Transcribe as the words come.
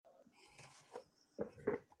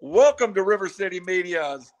Welcome to River City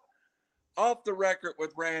Media's Off the Record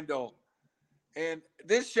with Randall. And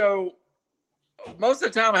this show, most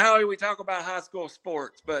of the time, Howie, we talk about high school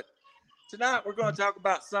sports, but tonight we're going to talk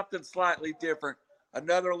about something slightly different,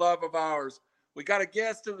 another love of ours. We got a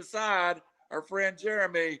guest to the side, our friend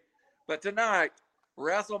Jeremy, but tonight,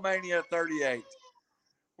 WrestleMania 38.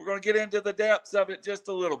 We're going to get into the depths of it just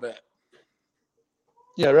a little bit.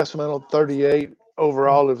 Yeah, WrestleMania 38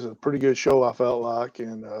 overall, it was a pretty good show, I felt like.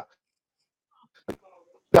 And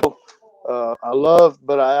I loved,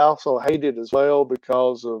 but I also hated as well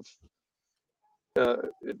because of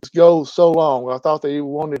it goes so long. I thought they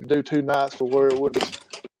wanted to do 2 nights for where it would be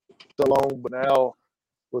so long, but now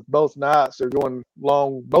with both nights, they're going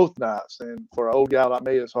long both nights. And for an old guy like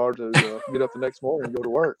me, it's hard to get up the next morning and go to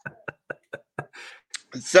work.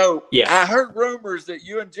 So I heard rumors that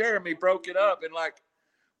you and Jeremy broke it up, and like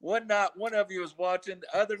one night one of you was watching,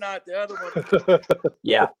 the other night the other one.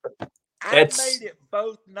 Yeah, I made it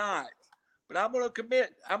both nights, but I'm going to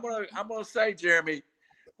commit. I'm going to say, Jeremy,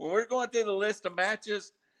 when we're going through the list of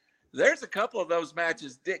matches, there's a couple of those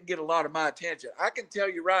matches didn't get a lot of my attention. I can tell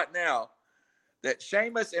you right now that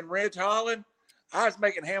Sheamus and Ridge Holland, I was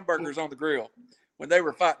making hamburgers on the grill when they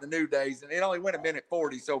were fighting the New Days, and it only went a minute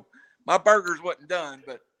 40, so my burgers wasn't done.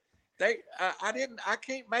 But I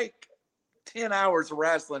can't make 10 hours of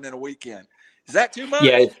wrestling in a weekend. Is that too much?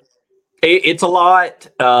 Yeah, it's a lot.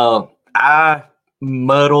 I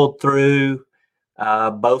muddled through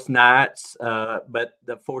both nights, but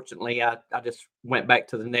fortunately, I just went back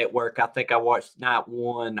to the network. I think I watched night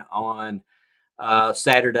one on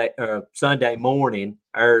Sunday morning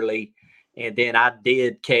early, and then I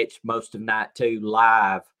did catch most of night two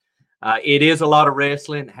live. It is a lot of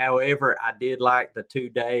wrestling. However, I did like the 2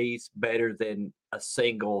 days better than a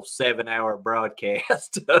single 7-hour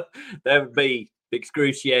broadcast. That would be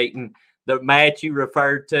excruciating. The match you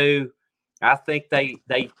referred to, I think they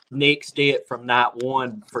nixed it from night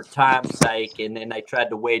one for time's sake, and then they tried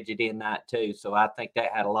to wedge it in night two. So I think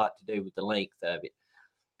that had a lot to do with the length of it.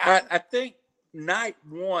 I think night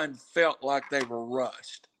one felt like they were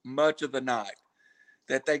rushed much of the night,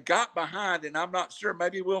 that they got behind, and I'm not sure.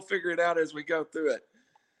 Maybe we'll figure it out as we go through it.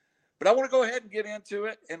 But I want to go ahead and get into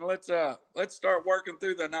it, and let's start working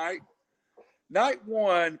through the night. Night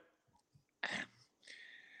one,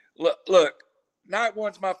 look, night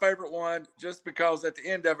one's my favorite one just because at the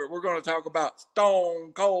end of it, we're going to talk about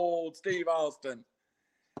Stone Cold Steve Austin.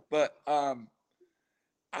 But I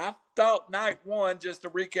thought night one, just to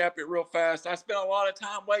recap it real fast, I spent a lot of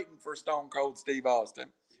time waiting for Stone Cold Steve Austin.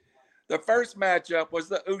 The first matchup was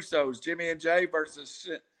the Usos, Jimmy and Jay versus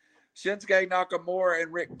Shinsuke Nakamura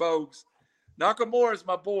and Rick Boogs. Nakamura is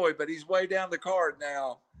my boy, but he's way down the card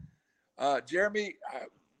now. Jeremy,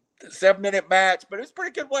 7-minute match, but it's a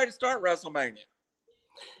pretty good way to start WrestleMania.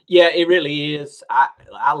 Yeah, it really is.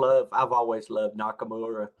 I've always loved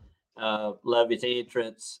Nakamura. Love his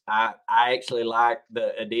entrance. I actually like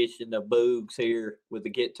the addition of Boogs here with the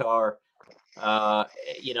guitar.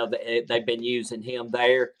 They've been using him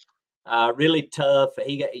there. Really tough.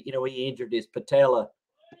 He injured his patella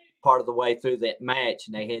part of the way through that match,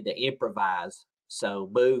 and they had to improvise. So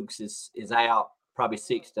Boogs is out probably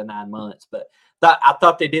 6 to 9 months. But I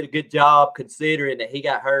thought they did a good job considering that he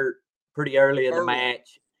got hurt pretty early in the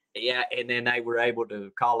match. Yeah, and then they were able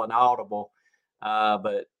to call an audible.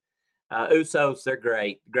 But Usos, they're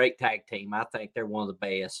great tag team. I think they're one of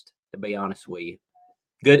the best, to be honest with you.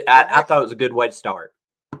 Good. I thought it was a good way to start.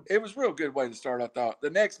 It was a real good way to start, I thought. The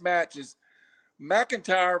next match is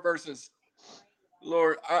McIntyre versus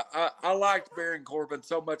Lord. I liked Baron Corbin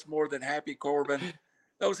so much more than Happy Corbin.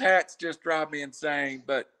 Those hats just drive me insane.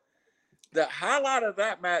 But the highlight of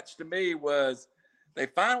that match to me was they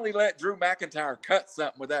finally let Drew McIntyre cut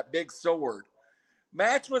something with that big sword.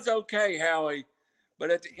 Match was okay, Howie, but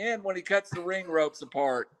at the end when he cuts the ring ropes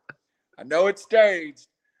apart, I know it's staged,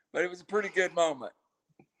 but it was a pretty good moment.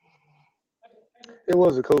 It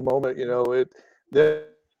was a cool moment, that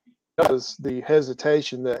was the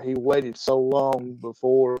hesitation that he waited so long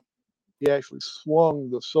before he actually swung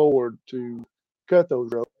the sword to cut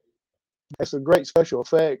those ropes. It's a great special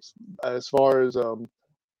effects as far as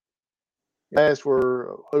last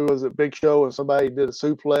were who was it, Big Show, and somebody did a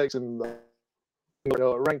suplex, and it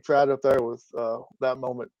ranked right up there with that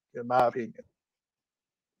moment, in my opinion.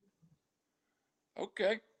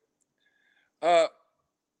 Okay.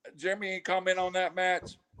 Jeremy, any comment on that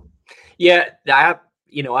match? Yeah, I'm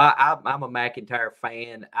a McIntyre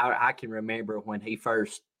fan. I can remember when he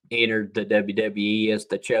first entered the WWE as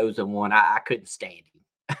the chosen one. I couldn't stand him.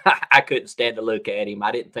 I couldn't stand to look at him.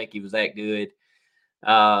 I didn't think he was that good.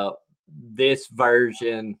 This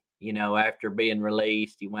version, after being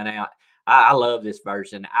released, he went out. I love this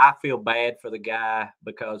version. I feel bad for the guy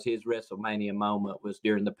because his WrestleMania moment was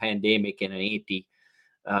during the pandemic in an empty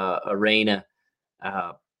arena.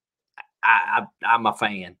 I'm a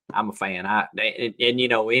fan.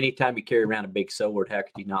 Anytime you carry around a big sword, how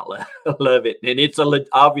could you not love it? And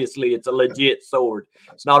obviously it's a legit sword.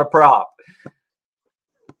 It's not a prop.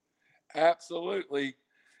 Absolutely.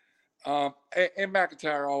 And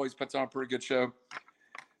McIntyre always puts on a pretty good show.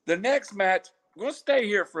 The next match, we'll stay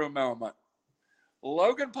here for a moment.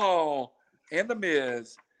 Logan Paul and The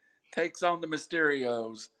Miz takes on the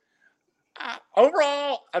Mysterios.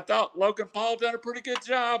 Overall, I thought Logan Paul done a pretty good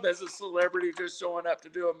job as a celebrity just showing up to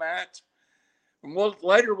do a match. And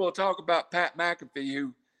later we'll talk about Pat McAfee,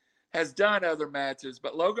 who has done other matches.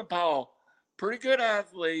 But Logan Paul, pretty good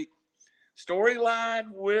athlete.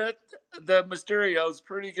 Storyline with the Mysterios,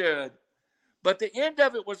 pretty good. But the end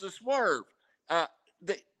of it was a swerve.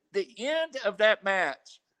 The end of that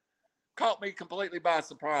match caught me completely by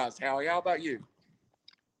surprise. Howie, how about you?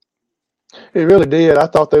 It really did. I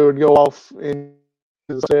thought they would go off in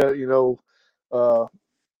the set,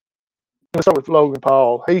 let's start with Logan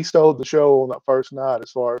Paul. He stole the show on that first night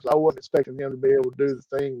as far as I wasn't expecting him to be able to do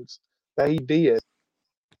the things that he did.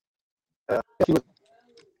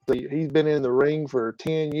 He's been in the ring for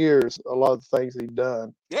 10 years, a lot of the things he's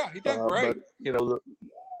done. Yeah, he done great.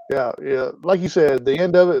 But, like you said, the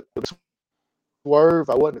end of it, the swerve,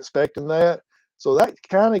 I wasn't expecting that. So that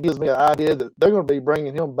kind of gives me an idea that they're going to be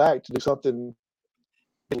bringing him back to do something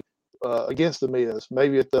against The Miz,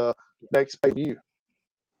 maybe at the next pay-per-view.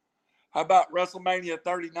 How about WrestleMania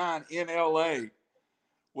 39 in LA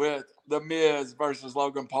with The Miz versus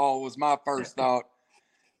Logan Paul was my first thought.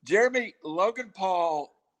 Jeremy, Logan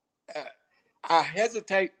Paul, I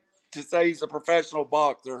hesitate to say he's a professional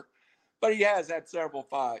boxer, but he has had several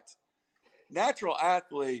fights. Natural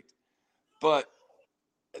athlete, but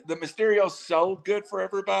the Mysterio's so good for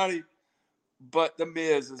everybody, but The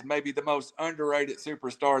Miz is maybe the most underrated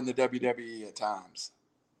superstar in the WWE at times.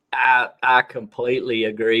 I completely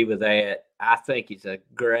agree with that. I think he's a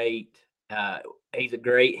great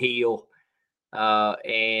heel,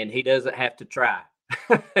 and he doesn't have to try.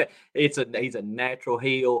 He's a natural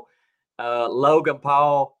heel. Logan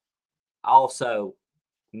Paul, also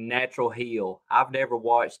natural heel. I've never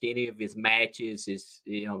watched any of his matches,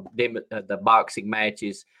 the boxing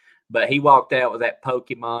matches, but he walked out with that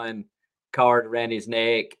Pokemon card around his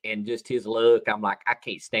neck and just his look. I'm like, I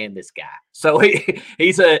can't stand this guy. So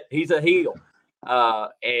he's a heel.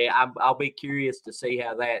 And I'll be curious to see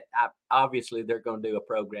how that. Obviously, they're going to do a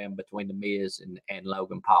program between The Miz and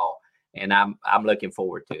Logan Paul, and I'm looking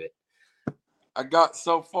forward to it. I got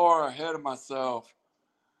so far ahead of myself.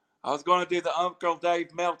 I was going to do the Uncle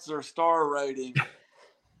Dave Meltzer star rating,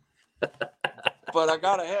 but I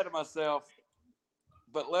got ahead of myself.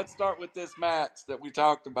 But let's start with this match that we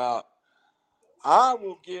talked about. I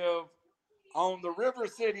will give on the River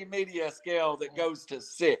City Media scale that goes to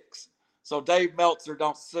 6. So Dave Meltzer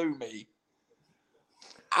don't sue me.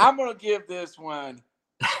 I'm going to give this one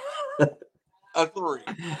a 3.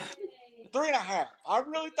 3.5. I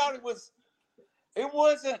really thought it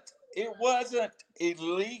wasn't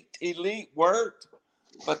elite work,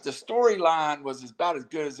 but the storyline was about as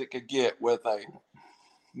good as it could get with a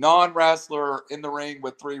non-wrestler in the ring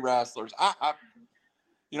with 3 wrestlers.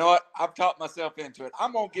 You know what? I've talked myself into it.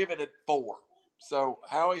 I'm going to give it a 4. So,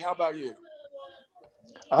 Howie, how about you?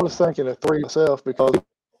 I was thinking a 3 myself because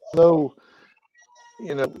Logan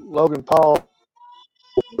Paul,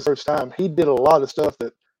 the first time, he did a lot of stuff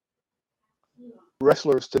that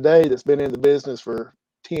wrestlers today that's been in the business for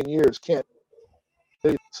 10 years can't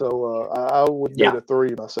do. So I would give it a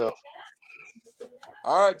 3 myself.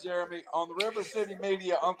 All right, Jeremy. On the River City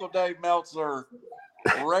Media, Uncle Dave Meltzer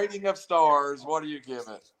rating of stars, what do you give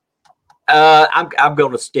it? I'm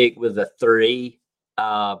going to stick with a 3.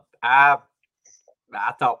 I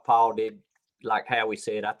thought Paul did, like Howie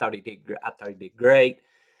said. I thought he did great.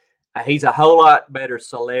 He's a whole lot better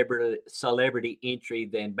celebrity entry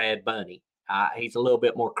than Bad Bunny. He's a little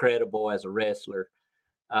bit more credible as a wrestler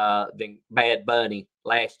than Bad Bunny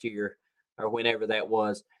last year or whenever that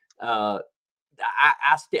was. I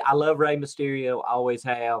love Rey Mysterio. Always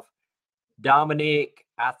have. Dominic,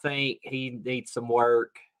 I think he needs some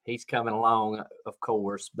work. He's coming along, of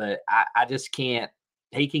course, but I just can't.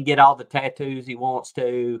 He can get all the tattoos he wants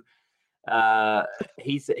to.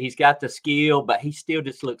 He's got the skill, but he still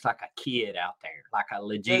just looks like a kid out there, like a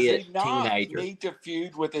legit teenager. Does he need to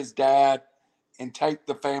feud with his dad and take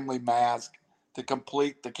the family mask to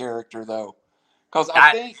complete the character, though? Because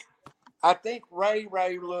I think Ray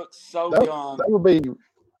looks so young. That would be.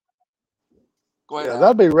 Go ahead. Yeah, Al.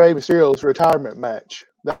 that'd be Rey Mysterio's retirement match.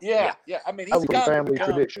 That Yeah. I mean, he's would be got to family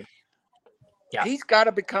become. tradition. Yeah. He's got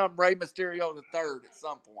to become Rey Mysterio the third at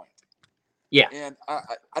some point. Yeah. And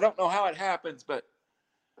I don't know how it happens, but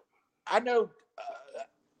I know.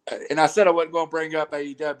 And I said I wasn't going to bring up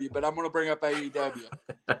AEW, but I'm going to bring up AEW.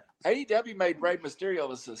 AEW made Rey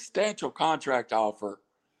Mysterio a substantial contract offer,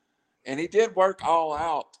 and he did work all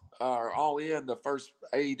out or all in the first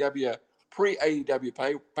AEW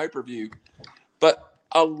pre-AEW pay-per-view. But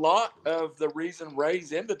a lot of the reason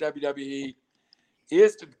Rey's in the WWE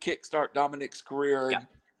is to kickstart Dominic's career, and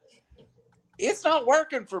it's not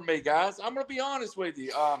working for me, guys. I'm going to be honest with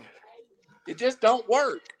you. It just don't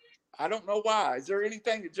work. I don't know why. Is there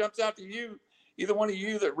anything that jumps out to you, either one of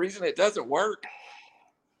you, that reason it doesn't work?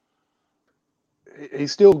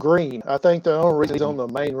 He's still green. I think the only reason he's on the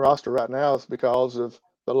main roster right now is because of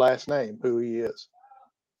the last name, who he is.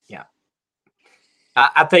 Yeah.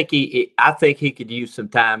 I think he could use some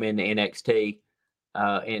time in the NXT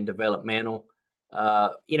in developmental.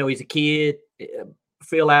 He's a kid,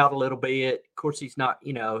 fill out a little bit. Of course, he's not.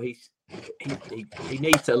 He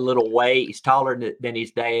needs a little weight. He's taller than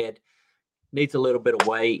his dad. Needs a little bit of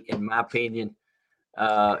weight, in my opinion,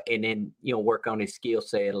 and then work on his skill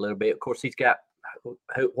set a little bit. Of course, he's got.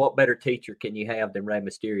 What better teacher can you have than Rey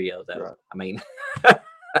Mysterio, though? Right. I mean,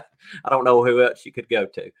 I don't know who else you could go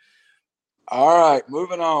to. All right,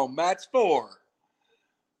 moving on. Match 4.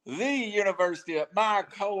 The University of my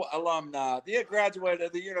co-alumni, the graduate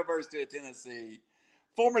of the University of Tennessee,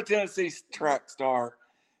 former Tennessee track star,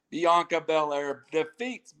 Bianca Belair,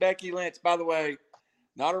 defeats Becky Lynch. By the way,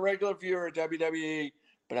 not a regular viewer of WWE,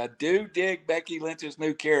 but I do dig Becky Lynch's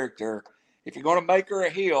new character. If you're going to make her a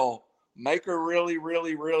heel, make her really,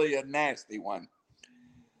 really, really a nasty one.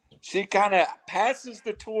 She kind of passes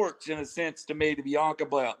the torch, in a sense, to me, to Bianca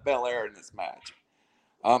Belair in this match.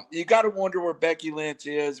 You got to wonder where Becky Lynch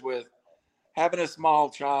is with having a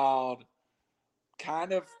small child.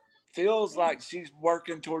 Kind of feels like she's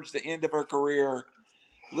working towards the end of her career.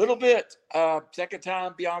 A little bit. Second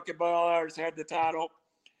time Bianca Belair's had the title.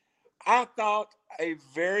 I thought a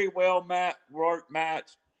very well worked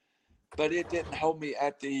match, but it didn't hold me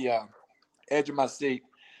at the edge of my seat.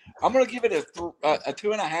 I'm going to give it a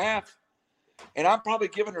 2.5. And I'm probably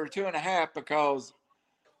giving her a 2.5 because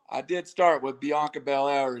I did start with Bianca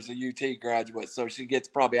Belair as a UT graduate, so she gets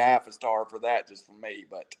probably a half a star for that just for me.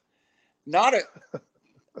 But not a.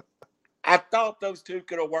 I thought those two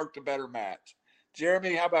could have worked a better match.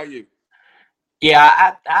 Jeremy, how about you?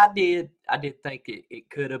 Yeah, I did. I did think it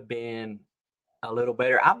could have been a little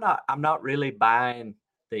better. I'm not really buying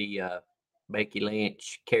the Becky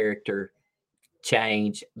Lynch character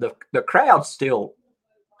change. The crowd still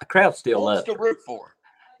loves to root for.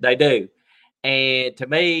 They do. And to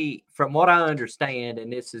me, from what I understand,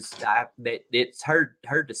 and this is that it's her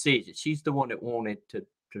decision. She's the one that wanted to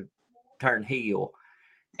turn heel,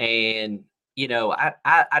 and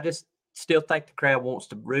I just still think the crowd wants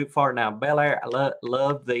to root for her. Now Belair, I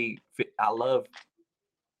love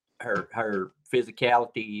her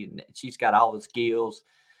physicality, and she's got all the skills,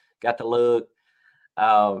 got the look.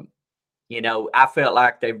 I felt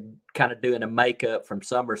like they're kind of doing a makeup from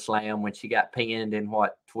SummerSlam when she got pinned in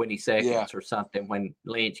 20 seconds or something when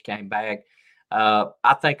Lynch came back.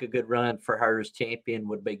 I think a good run for her as champion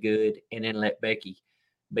would be good, and then let Becky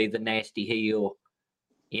be the nasty heel,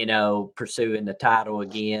 pursuing the title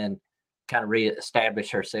again, kind of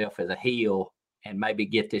reestablish herself as a heel, and maybe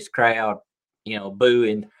get this crowd,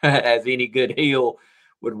 booing as any good heel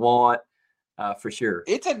would want. For sure.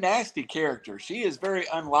 It's a nasty character. She is very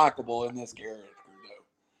unlikable in this character,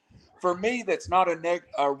 though. For me, that's not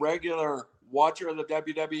a regular watcher of the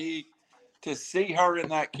WWE, to see her in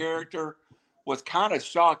that character was kind of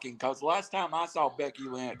shocking, because last time I saw Becky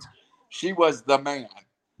Lynch, she was the man.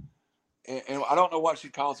 And I don't know what she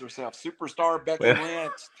calls herself. Superstar Becky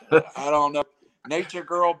Lynch. I don't know. Nature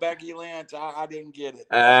Girl Becky Lynch. I didn't get it.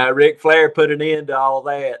 Ric Flair put an end to all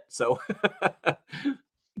that. So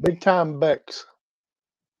Big time Bex.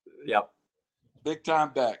 Yep. Big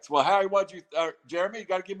time Bex. Well, Harry, Jeremy, you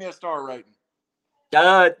got to give me a star rating.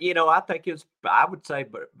 I think I would say,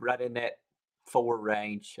 but right in that 4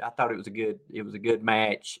 range. I thought it was a good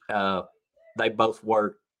match. They both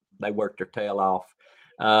worked their tail off.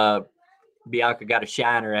 Bianca got a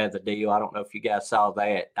shiner as a deal. I don't know if you guys saw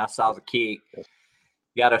that. I saw the kick.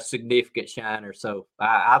 Got a significant shiner. So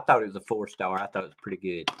I thought it was a 4-star. I thought it was pretty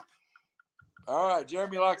good. All right.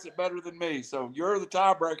 Jeremy likes it better than me. So you're the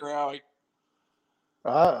tiebreaker, Howie.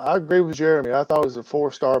 I agree with Jeremy. I thought it was a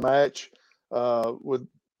 4-star match with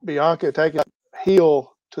Bianca taking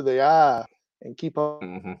heel to the eye and keep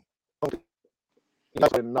on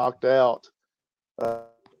getting knocked out.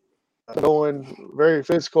 Going very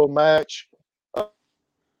physical match.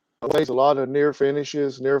 Plays a lot of near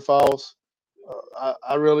finishes, near falls.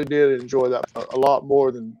 I really did enjoy that a lot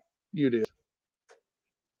more than you did.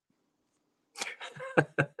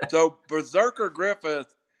 So, Berserker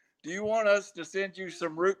Griffith, do you want us to send you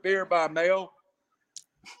some root beer by mail?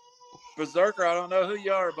 Berserker, I don't know who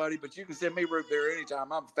you are, buddy, but you can send me root beer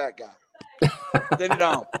anytime. I'm a fat guy. Send it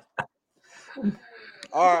on.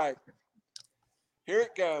 All right. Here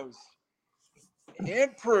it goes. In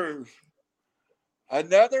proof,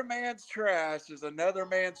 another man's trash is another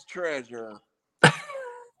man's treasure.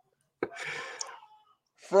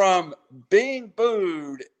 From being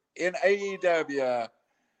booed in AEW,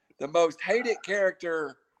 the most hated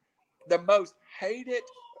character, the most hated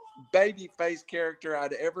babyface character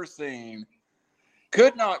I'd ever seen,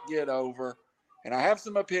 could not get over, and I have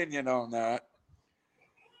some opinion on that.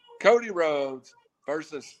 Cody Rhodes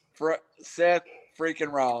versus Seth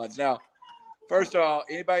freaking Rollins. Now, first of all,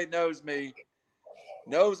 anybody knows me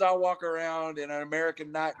knows I walk around in an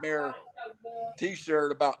American Nightmare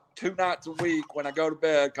t-shirt about 2 nights a week when I go to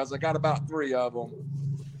bed because I got about 3 of them.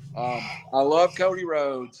 I love Cody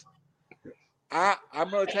Rhodes. I'm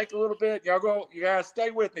going to take a little bit. You guys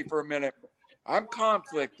stay with me for a minute. I'm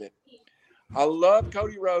conflicted. I love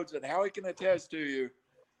Cody Rhodes, and how he can attest to you.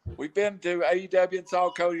 We've been to AEW and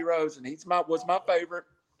saw Cody Rhodes, and was my favorite.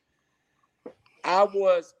 I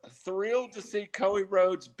was thrilled to see Cody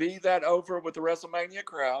Rhodes be that over with the WrestleMania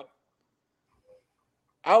crowd.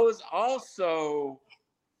 I was also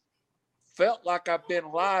felt like I've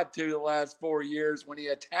been lied to the last 4 years when he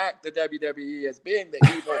attacked the WWE as being the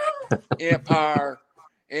evil empire,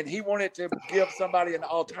 and he wanted to give somebody an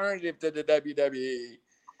alternative to the WWE.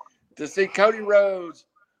 To see Cody Rhodes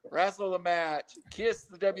wrestle the match, kiss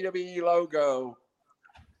the WWE logo.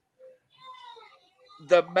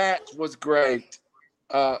 The match was great.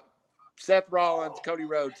 Seth Rollins, Cody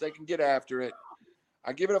Rhodes, they can get after it.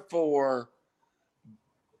 I give it a 4.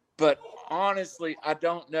 But honestly, I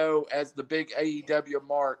don't know as the big AEW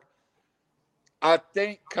mark. I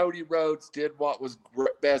think Cody Rhodes did what was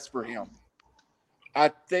best for him. I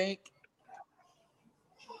think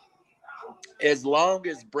as long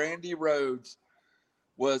as Brandy Rhodes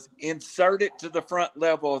was inserted to the front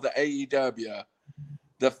level of the AEW,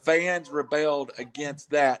 the fans rebelled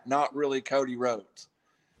against that, not really Cody Rhodes.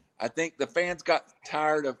 I think the fans got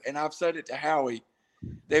tired of, and I've said it to Howie,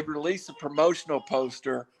 they've released a promotional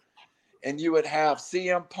poster, and you would have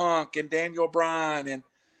CM Punk and Daniel Bryan and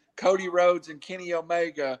Cody Rhodes and Kenny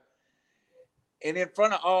Omega, and in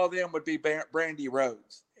front of all of them would be Brandy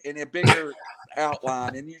Rhodes in a bigger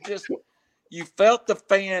outline, and you felt the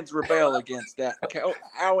fans rebel against that.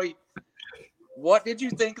 Howie, what did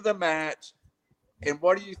you think of the match, and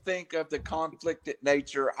what do you think of the conflicted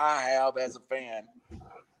nature I have as a fan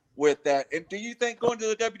with that? And do you think going to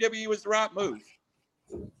the WWE was the right move?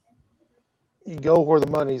 You go where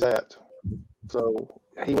the money's at. So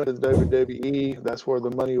he went to the WWE. That's where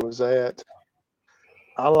the money was at.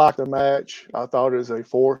 I liked the match. I thought it was a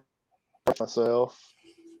 4 myself.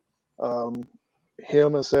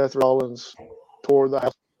 Him and Seth Rollins tore the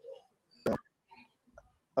house.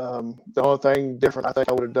 The only thing different I think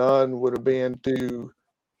I would have done would have been to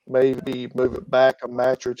maybe move it back a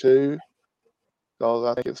match or 2, because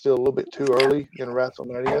I think it's still a little bit too early in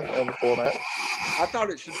WrestleMania and the format. I thought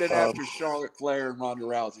it should have been after Charlotte Flair and Ronda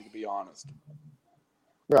Rousey, to be honest.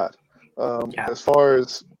 Right. As far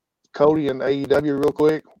as Cody and AEW, real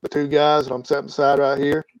quick, the 2 guys that I'm sitting beside right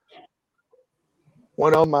here.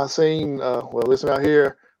 One of them I seen, listen out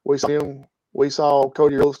here, we saw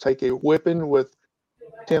Cody Rhodes take a whipping with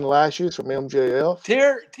 10 lashes from MJF.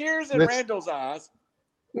 Tears in Randall's eyes.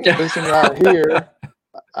 Listen right here,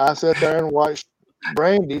 I sat there and watched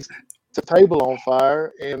Brandy set the table on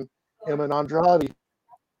fire, and him and Andrade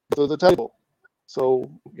through the table. So,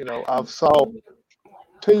 I've saw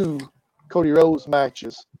 2 Cody Rhodes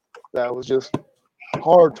matches that was just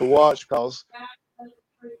hard to watch because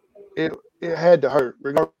it had to hurt.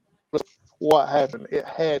 Regardless of what happened, it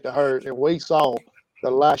had to hurt. And we saw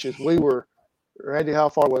the lashes. We were, Randy, how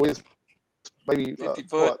far away? We was maybe 50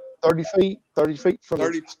 foot. 30 feet? 30 feet from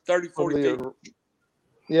 40 feet.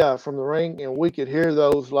 Yeah, from the ring. And we could hear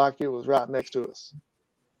those like it was right next to us.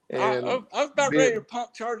 And I was about ready to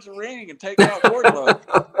pump charge the ring and take out Wardlow.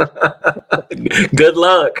 Good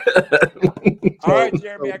luck. All right,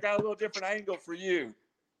 Jeremy, I got a little different angle for you.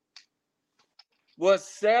 Was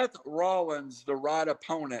Seth Rollins the right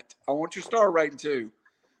opponent? I want your star rating too.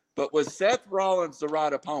 But was Seth Rollins the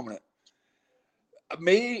right opponent?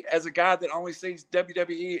 Me, as a guy that only sees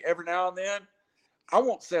WWE every now and then, I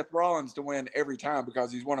want Seth Rollins to win every time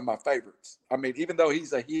because he's one of my favorites. I mean, even though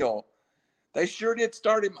he's a heel, they sure did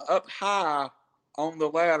start him up high on the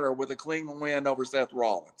ladder with a clean win over Seth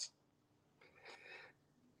Rollins.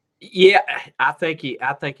 Yeah, I think he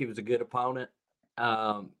was a good opponent.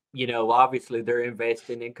 Obviously they're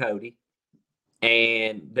investing in Cody,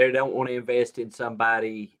 and they don't want to invest in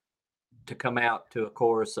somebody to come out to a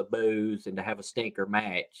chorus of boos and to have a stinker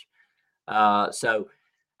match. So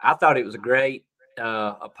I thought it was a great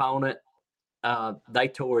opponent. They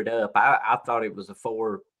tore it up. I thought it was a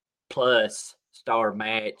 4+ star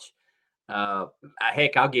match.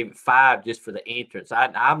 Heck, I'll give it 5 just for the entrance.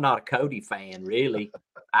 I'm not a Cody fan, really.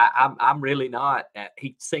 I'm really not.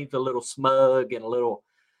 He seems a little smug and a little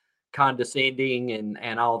condescending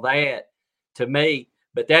and all that to me.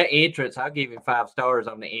 But that entrance, I'll give him 5 stars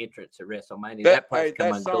on the entrance at WrestleMania. That place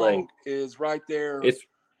come unglued. Is right there. It's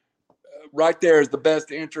right there is the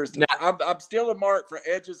best entrance. Now, I'm still a mark for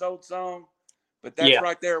Edge's old song, but that's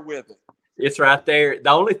right there with it. It's right there. The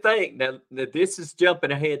only thing now this is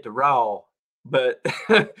jumping ahead to Raw, but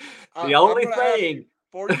the only thing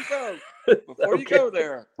before you go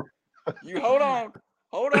there, you hold on,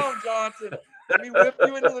 Johnson. Let me whip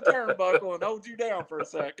you into the turnbuckle and hold you down for a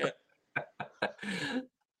second.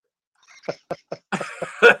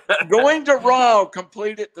 Going to Raw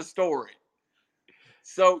completed the story.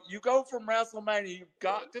 So you go from WrestleMania, you've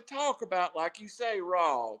got to talk about, like you say,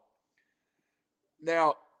 Raw.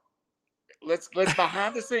 Now, let's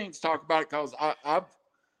behind the scenes talk about it, because I've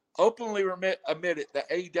openly admitted that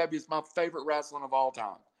AEW is my favorite wrestling of all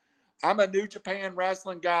time. I'm a New Japan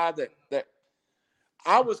wrestling guy that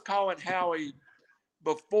I was calling Howie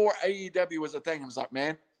before AEW was a thing. I was like,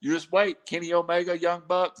 man, you just wait. Kenny Omega, Young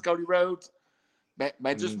Bucks, Cody Rhodes.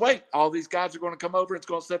 Man, just wait. All these guys are going to come over. It's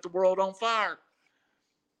going to set the world on fire.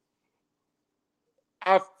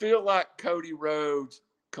 I feel like Cody Rhodes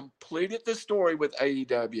completed the story with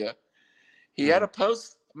AEW. He had a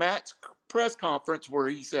post-match press conference where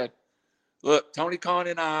he said, look, Tony Khan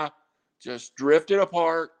and I just drifted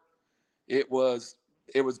apart. It was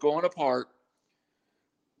going apart.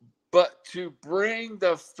 But to bring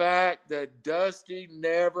the fact that Dusty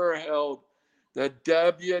never held the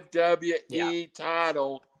WWE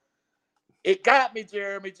title, it got me,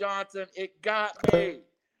 Jeremy Johnson. It got me.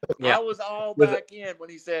 I was all back in when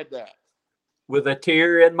he said that. With a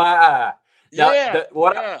tear in my eye. Now,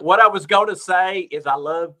 what I was going to say is I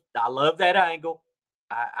love that angle.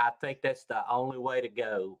 I think that's the only way to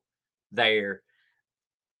go there.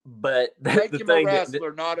 But make him a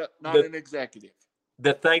wrestler, not an executive.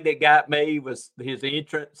 The thing that got me was his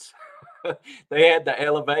entrance. They had the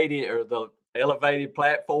elevated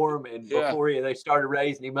platform, and before they started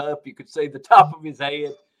raising him up, you could see the top of his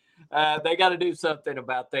head. They got to do something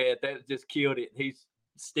about that. That just killed it. He's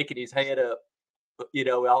sticking his head up.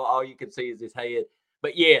 All you can see is his head.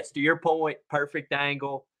 But yes, to your point, perfect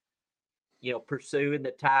angle. Pursuing the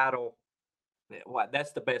title.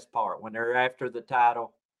 That's the best part. When they're after the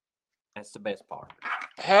title, that's the best part.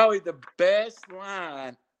 Howie, the best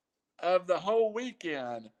line of the whole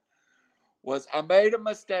weekend was, I made a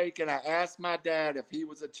mistake and I asked my dad if he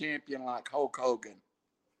was a champion like Hulk Hogan.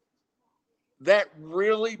 That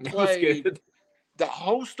really played the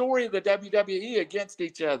whole story of the WWE against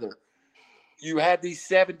each other. You had these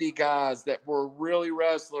 70 guys that were really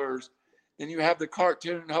wrestlers. Then you have the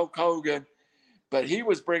cartoon Hulk Hogan, but he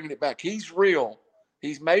was bringing it back. He's real.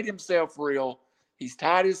 He's made himself real. He's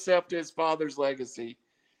tied himself to his father's legacy.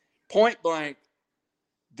 Point blank,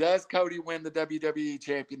 does Cody win the WWE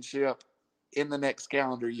Championship in the next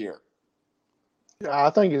calendar year? Yeah,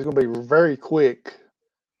 I think it's going to be very quick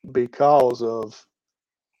because of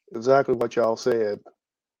exactly what y'all said.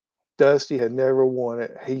 Dusty had never won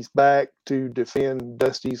it. He's back to defend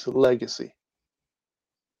Dusty's legacy.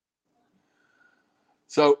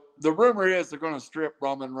 So the rumor is they're going to strip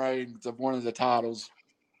Roman Reigns of one of the titles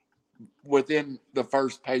within the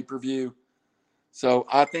first pay-per-view. So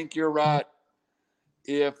I think you're right.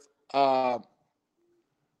 If I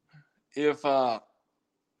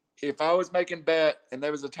was making bet and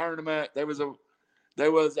there was a tournament, there was a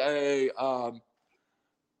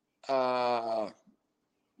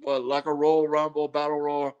like a Royal Rumble, Battle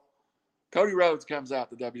Royal, Cody Rhodes comes out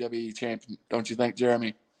the WWE champion. Don't you think,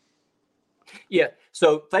 Jeremy? Yeah.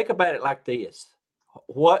 So think about it like this.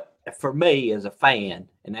 What, for me as a fan,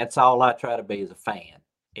 and that's all I try to be as a fan,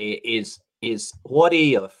 is what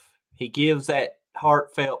if he gives that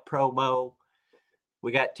heartfelt promo?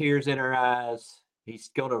 We got tears in our eyes. He's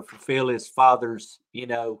going to fulfill his father's,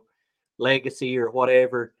 legacy or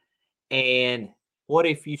whatever. And what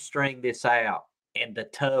if you string this out and the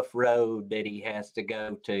tough road that he has to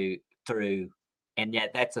go through And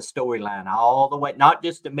yet that's a storyline all the way, not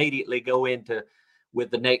just immediately go into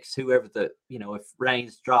with the next whoever if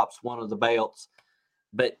Reigns drops one of the belts,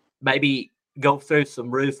 but maybe go through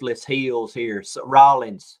some ruthless heels here. So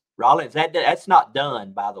Rollins, that's not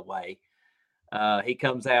done, by the way. He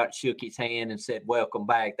comes out, shook his hand, and said, "Welcome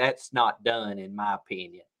back." That's not done, in my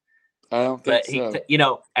opinion. I don't think so.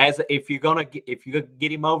 If you're gonna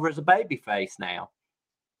get him over as a baby face now,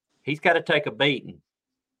 he's got to take a beating.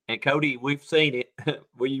 And Cody, we've seen it.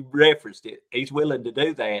 We referenced it. He's willing to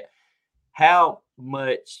do that. How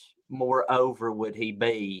much more over would he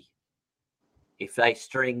be if they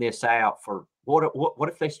string this out for what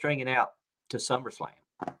if they string it out to SummerSlam?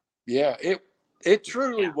 Yeah, it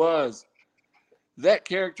truly was. That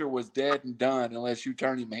character was dead and done unless you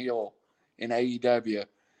turn him heel in AEW.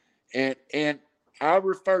 And I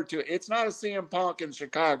refer to it. It's not a CM Punk in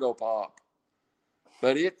Chicago pop,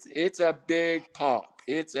 but it's a big pop.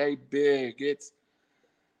 It's a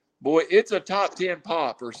top 10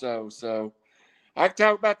 pop or so. So I can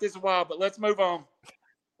talk about this a while, but let's move on.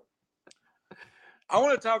 I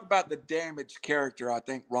want to talk about the damaged character I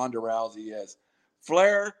think Ronda Rousey is.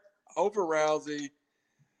 Flair over Rousey.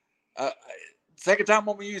 Second time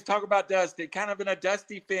when we talk about Dusty, kind of in a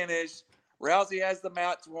Dusty finish. Rousey has the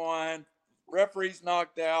match won. Referee's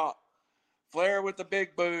knocked out. Flair with the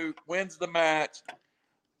big boot wins the match.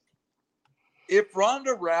 If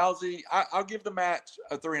Ronda Rousey, I'll give the match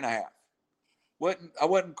a 3.5. I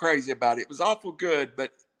wasn't crazy about it. It was awful good,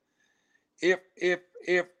 but it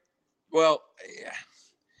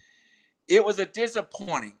was a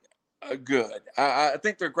disappointing good. I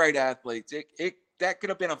think they're great athletes. That could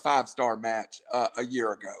have been a 5-star match a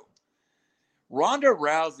year ago. Ronda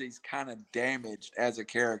Rousey's kind of damaged as a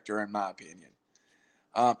character, in my opinion.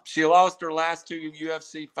 She lost her last 2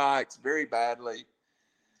 UFC fights very badly.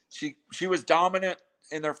 She was dominant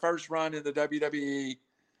in their first run in the WWE.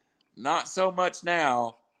 Not so much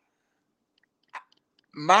now.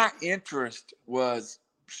 My interest was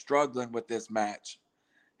struggling with this match.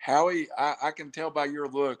 Howie, I can tell by your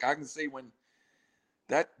look. I can see when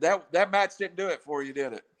that match didn't do it for you,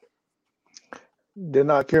 did it? Did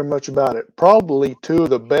not care much about it. Probably two of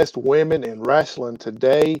the best women in wrestling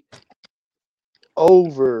today.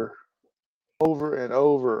 Over and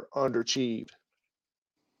over underachieved.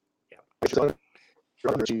 Yeah.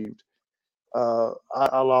 Underachieved.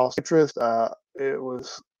 I lost interest. It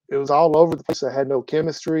was all over the place. I had no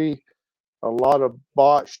chemistry. A lot of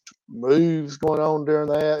botched moves going on during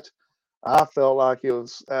that. I felt like it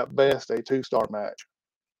was at best a 2-star match.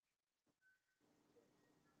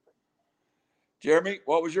 Jeremy,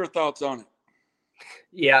 what was your thoughts on it?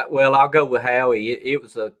 Yeah, well, I'll go with Howie. It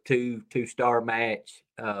was a two-star match.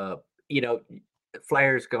 Flair's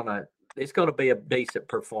it's gonna be a decent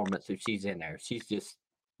performance if she's in there. She's just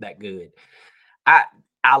that good. I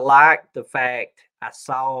like the fact I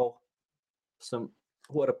saw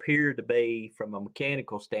what appeared to be, from a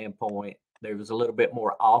mechanical standpoint, there was a little bit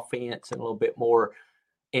more offense and a little bit more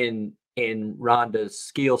in Ronda's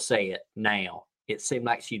skill set now. It seemed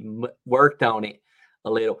like she worked on it a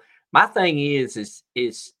little. My thing is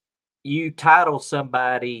you title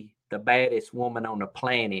somebody the baddest woman on the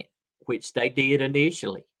planet, which they did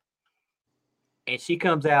initially, and she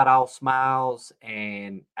comes out all smiles,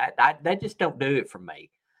 and they just don't do it for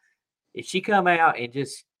me. If she come out and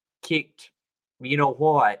just kicked, you know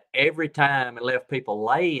what, every time and left people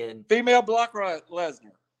laying, female Brock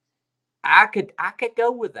Lesnar, I could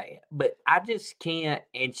go with that, but I just can't.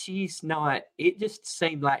 And she's not. It just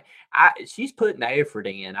seemed like she's putting the effort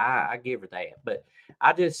in. I give her that, but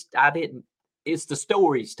I didn't. It's the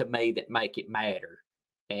stories to me that make it matter,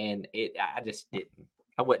 and I just didn't.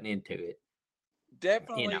 I wasn't into it.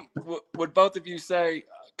 Definitely. Would both of you say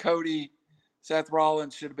Cody, Seth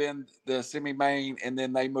Rollins should have been the semi-main, and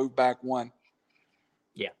then they moved back one?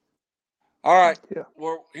 Yeah. All right. Yeah.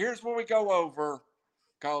 Well, here's where we go over,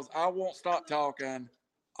 because I won't stop talking.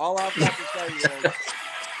 All I've got to say is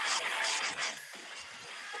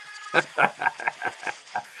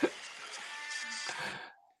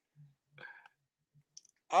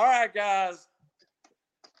all right, guys.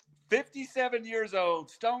 57 years old,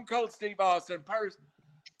 Stone Cold Steve Austin.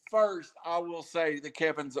 First, I will say the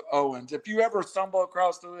Kevin Owens. If you ever stumble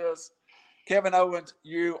across this, Kevin Owens,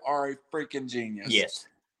 you are a freaking genius. Yes.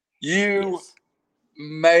 You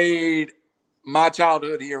made my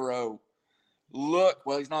childhood hero look,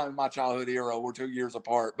 well, he's not my childhood hero. We're 2 years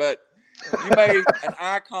apart, but you made an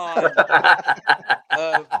icon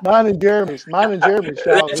of Mine and Jeremy's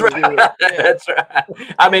That's right. That's right.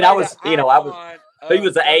 I mean, I was, he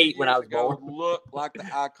was 8 when I was born. Look like the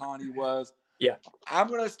icon he was. Yeah. I'm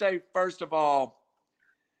going to say, first of all,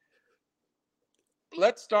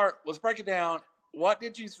 let's break it down. What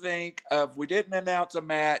did you think of? We didn't announce a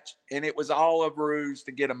match, and it was all a ruse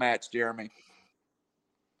to get a match, Jeremy.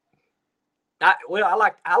 I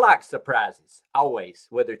like surprises always,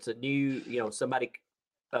 whether it's a new, somebody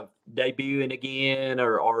debuting again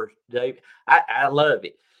or I love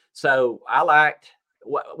it. So I liked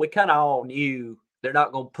what we kind of all knew. They're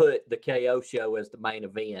not going to put the KO show as the main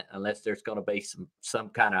event unless there's going to be some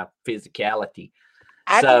kind of physicality.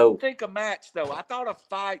 I didn't think a match though. I thought a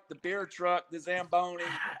fight, the beer truck, the Zamboni,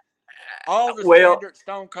 all the standard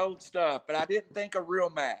Stone Cold stuff, but I didn't think a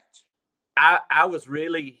real match. I was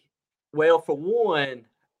really, for one,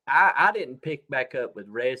 I didn't pick back up with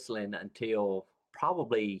wrestling until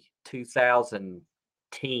probably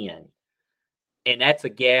 2010. And that's a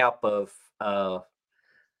gap of,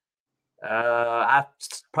 I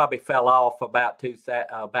probably fell off about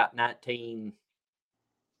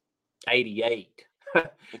 1988.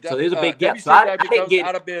 So there's a big gap. So I didn't get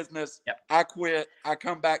out of business. Yep. I quit. I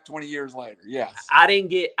come back 20 years later. Yes. I didn't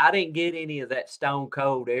get any of that Stone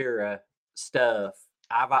Cold era stuff.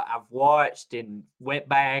 I've watched and went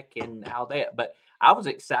back and all that, but I was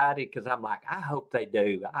excited because I'm like, I hope they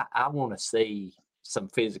do. I want to see some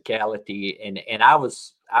physicality, and I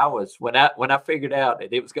was when I figured out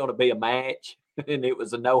that it was going to be a match and it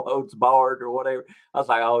was a no holds barred or whatever. I was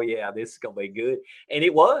like, oh yeah, this is going to be good, and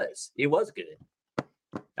it was good.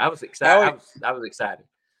 I was excited. I was excited.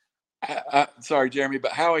 Sorry, Jeremy,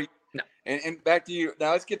 but Howie. No. And back to you.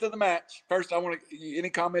 Now let's get to the match. First, I want any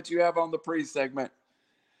comments you have on the pre-segment.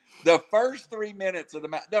 The first 3 minutes of the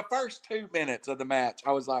match, the first 2 minutes of the match,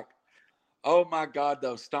 I was like, oh my God,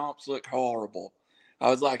 those stomps look horrible. I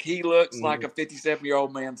was like, he looks like a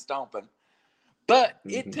 57-year-old man stomping. But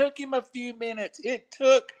it took him a few minutes. It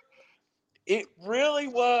really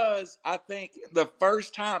was, I think, the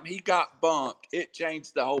first time he got bumped, it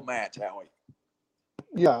changed the whole match, Howie.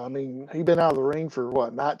 Yeah, I mean, he'd been out of the ring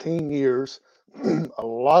for 19 years. A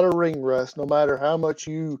lot of ring rust, no matter how much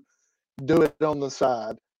you do it on the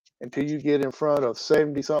side, until you get in front of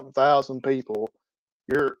 70-something thousand people,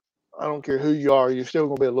 I don't care who you are, you're still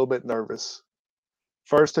going to be a little bit nervous.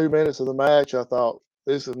 First 2 minutes of the match, I thought,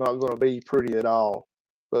 this is not going to be pretty at all.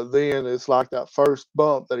 But then it's like that first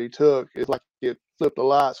bump that he took, it's like it flipped a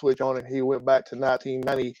light switch on and he went back to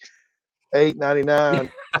 1998,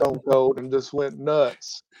 99 Stone Cold and just went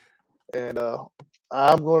nuts. And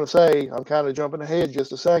I'm going to say, I'm kind of jumping ahead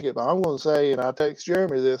just a second, but I'm going to say, and I text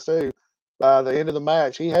Jeremy this too, by the end of the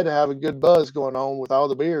match, he had to have a good buzz going on with all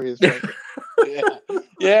the beer he's drinking.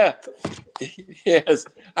 Yeah. Yes,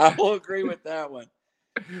 I will agree with that one.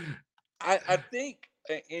 I think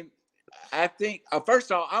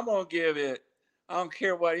first of all, I'm going to give it, I don't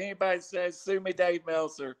care what anybody says, sue me, Dave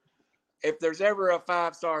Meltzer. If there's ever a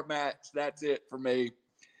 5-star match, that's it for me.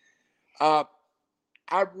 I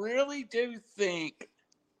really do think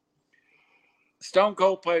Stone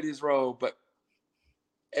Cold played his role, but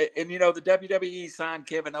the WWE signed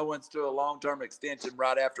Kevin Owens to a long-term extension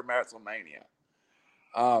right after WrestleMania.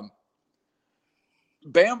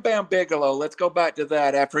 Bam Bam Bigelow, let's go back to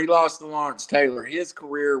that. After he lost to Lawrence Taylor, his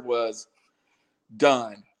career was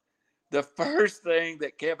done. The first thing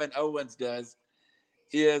that Kevin Owens does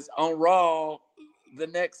is on Raw the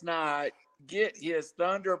next night, get his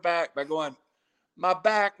thunder back by going, my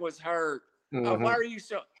back was hurt. Why are you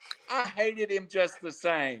so? I hated him just the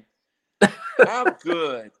same. How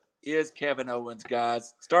good is Kevin Owens,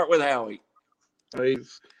 guys? Start with Howie.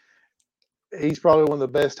 He's probably one of the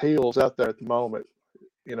best heels out there at the moment.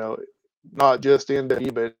 Not just in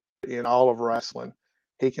WWE, but in all of wrestling.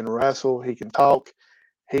 He can wrestle. He can talk.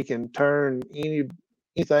 He can turn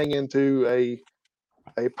anything into a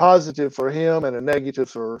positive for him and a negative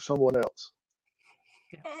for someone else.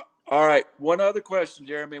 All right. One other question,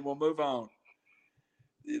 Jeremy, and we'll move on.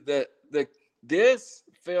 This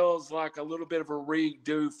feels like a little bit of a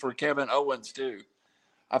redo for Kevin Owens, too.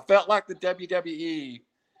 I felt like the WWE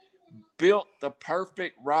built the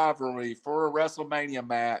perfect rivalry for a WrestleMania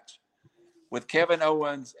match with Kevin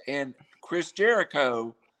Owens and Chris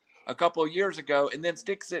Jericho a couple of years ago, and then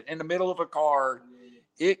sticks it in the middle of a card.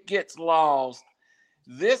 It gets lost.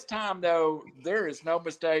 This time, though, there is no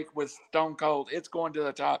mistake with Stone Cold. It's going to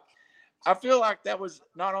the top. I feel like that was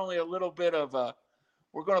not only a little bit of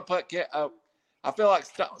we're going to put I feel like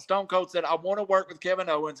Stone Cold said, I want to work with Kevin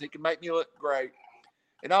Owens. He can make me look great.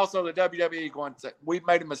 And also the WWE going to say, we've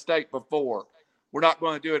made a mistake before. We're not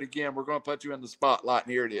going to do it again. We're going to put you in the spotlight,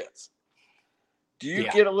 and here it is. Do you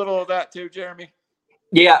get a little of that too, Jeremy?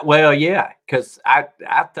 Yeah, well, yeah, because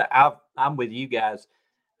I'm with you guys.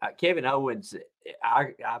 Kevin Owens,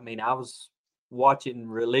 I mean, I was watching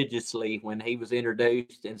religiously when he was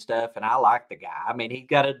introduced and stuff, and I like the guy. I mean, he's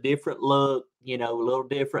got a different look, a little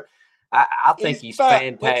different. I think he's fat.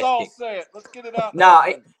 Let's all fantastic. say it. Let's get it out. No,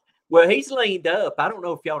 well, he's leaned up. I don't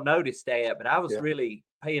know if y'all noticed that, but I was Yeah. really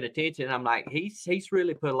paying attention. I'm like, he's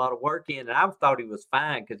really put a lot of work in, and I thought he was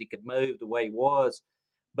fine because he could move the way he was.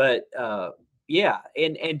 But yeah,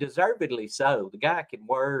 and deservedly so. The guy can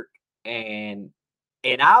work, and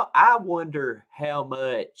I wonder how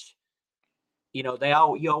much,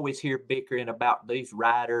 you always hear bickering about these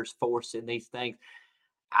riders forcing these things.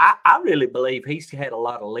 I really believe he's had a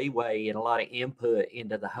lot of leeway and a lot of input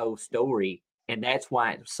into the whole story, and that's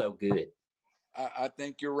why it was so good. I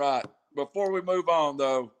think you're right. Before we move on,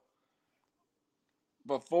 though,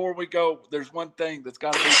 before we go, there's one thing that's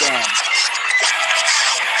got to be done.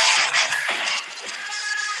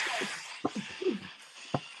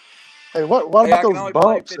 Hey, what Hey, about I can those only play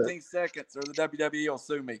bumps? 15 seconds, or the WWE will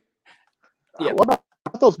sue me. Yeah. What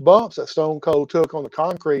about those bumps that Stone Cold took on the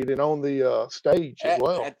concrete and on the stage as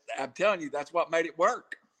well? I'm telling you, that's what made it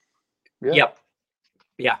work. Yeah. Yep.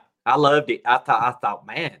 Yeah, I loved it. I thought,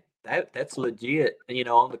 man, that's legit.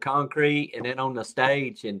 On the concrete and then on the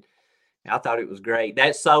stage, and I thought it was great.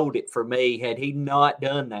 That sold it for me. Had he not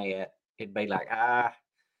done that, it'd be like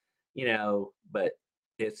But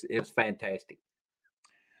it's fantastic.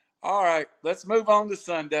 All right, let's move on to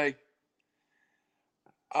Sunday.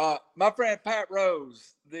 My friend Pat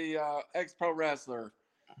Rose, the ex-pro wrestler,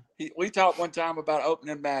 we talked one time about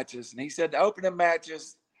opening matches, and he said the opening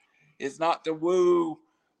matches is not to woo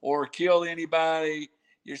or kill anybody.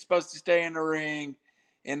 You're supposed to stay in the ring.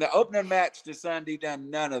 And the opening match to Sunday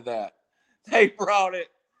done none of that. They brought it.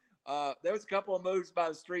 There was a couple of moves by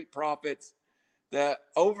the Street Profits that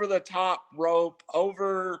over the top rope,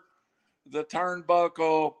 over the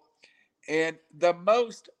turnbuckle, and the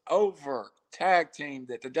most over tag team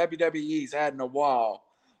that the WWE's had in a while.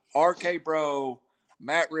 RK Bro,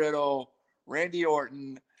 Matt Riddle, Randy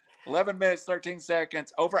Orton, 11 minutes, 13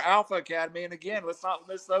 seconds over Alpha Academy. And again, let's not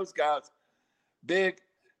miss those guys. Big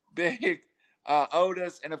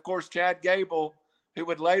Otis, and of course, Chad Gable, who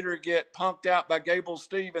would later get punked out by Gable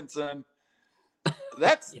Stevenson.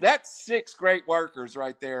 That's 6 great workers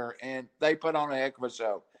right there, and they put on a heck of a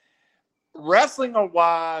show. Wrestling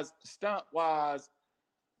wise, stunt wise,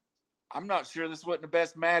 I'm not sure this wasn't the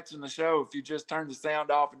best match in the show if you just turned the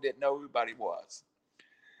sound off and didn't know who anybody was.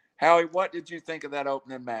 Howie, what did you think of that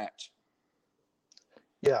opening match?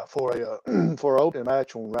 Yeah, for a for an opening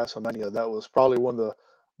match on WrestleMania, that was probably one of the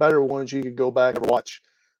better ones you could go back and watch.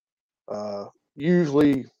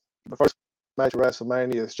 Usually, the first match of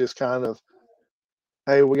WrestleMania is just kind of,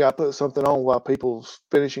 hey, we got to put something on while people's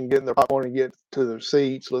finishing getting their popcorn and get to their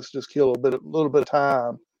seats. Let's just kill a little bit of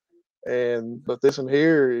time. But this one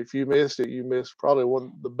here, if you missed it, you missed probably one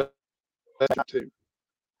of the best too.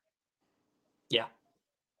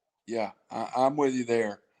 Yeah, I'm with you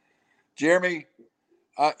there, Jeremy.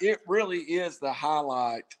 It really is the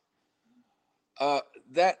highlight.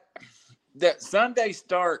 That Sunday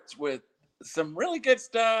starts with some really good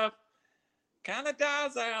stuff, kind of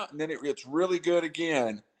dies out, and then it gets really good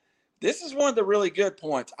again. This is one of the really good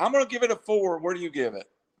points. I'm going to give it a 4. Where do you give it?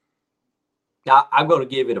 I'm going to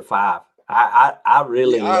give it a 5. I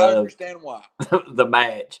really love. I understand why. The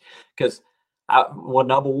match, because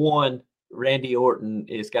number one, Randy Orton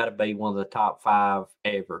has got to be one of the top 5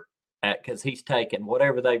 ever, because he's taken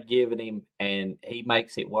whatever they've given him and he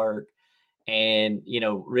makes it work. And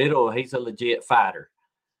Riddle, he's a legit fighter.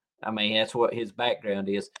 I mean, that's what his background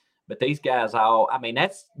is. But these guys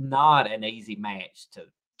that's not an easy match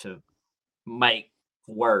to make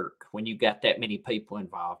work when you got that many people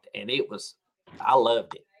involved. And I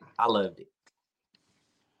loved it.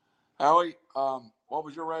 Howie, what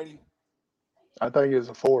was your rating? I think it was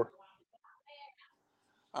a 4.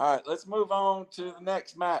 All right, let's move on to the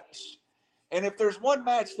next match. And if there's one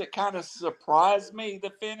match that kind of surprised me, the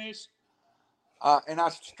finish, and I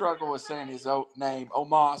struggle with saying his name,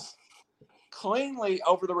 Omos, cleanly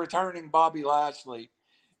over the returning Bobby Lashley.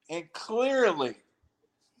 And clearly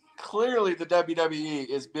the WWE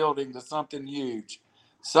is building to something huge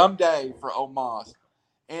someday for Omos.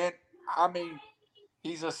 And, I mean,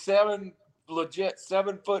 he's a legit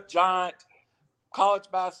 7-foot giant college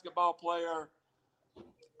basketball player.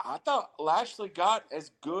 I thought Lashley got as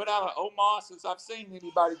good out of Omos as I've seen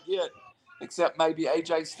anybody get, except maybe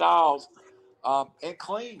AJ Styles, and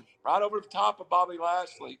clean right over the top of Bobby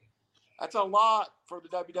Lashley. That's a lot for the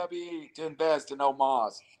WWE to invest in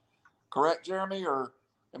Omos. Correct, Jeremy, or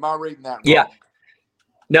am I reading that wrong? Yeah.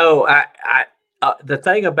 No, I the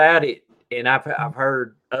thing about it, and I've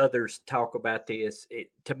heard others talk about this.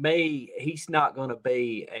 To me, he's not going to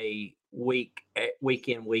be a week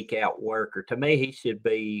in, week out worker. To me, he should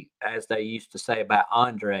be, as they used to say about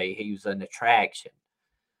Andre, he was an attraction.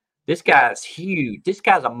 This guy's huge. This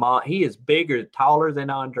guy's he is bigger, taller than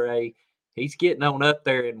Andre. He's getting on up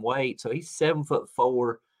there in weight. So he's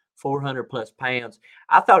 7'4", 400 plus pounds.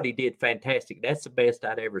 I thought he did fantastic. That's the best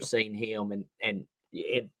I'd ever seen him and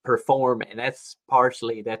perform. And that's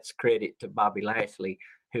credit to Bobby Lashley,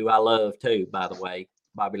 who I love too, by the way.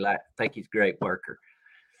 Bobby I think he's a great worker.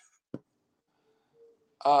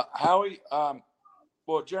 Howie,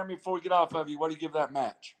 well, Jeremy, before we get off of you, what do you give that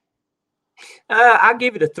match? I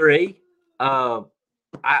give it a 3.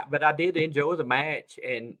 But I did enjoy the match,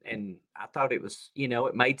 and I thought it was,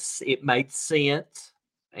 it made sense.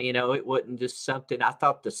 It wasn't just something. I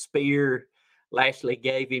thought the spear Lashley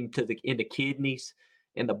gave him in the kidneys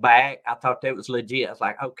in the back, I thought that was legit. I was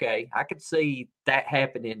like, okay, I could see that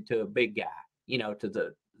happening to a big guy.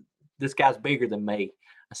 This guy's bigger than me.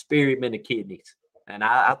 I spear him in the kidneys, and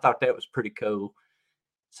I thought that was pretty cool.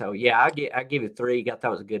 So yeah, I give it 3. I thought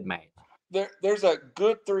it was a good match. There's a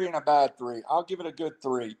good 3 and a bad 3. I'll give it a good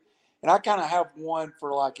 3. And I kind of have one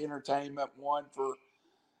for like entertainment, one for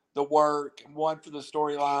the work, and one for the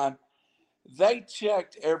storyline. They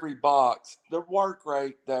checked every box. The work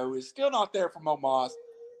rate, though, is still not there from Omos,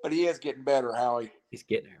 but he is getting better, Howie. He's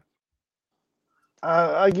getting there.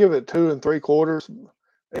 I give it 2 3/4.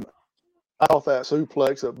 And I thought that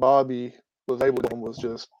suplex that Bobby was able to do was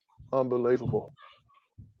just unbelievable.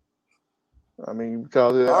 I mean,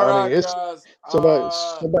 because it's guys,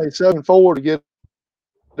 somebody 7'4" to get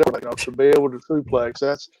to be able to suplex.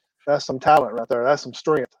 That's some talent right there. That's some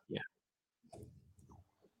strength. Yeah.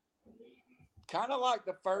 Kind of like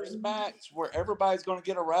the first match where everybody's going to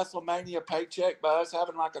get a WrestleMania paycheck by us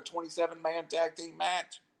having like a 27-man tag team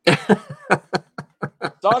match.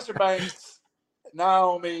 Sasha Banks,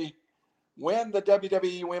 Naomi win the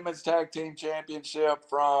WWE Women's Tag Team Championship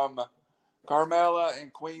from Carmella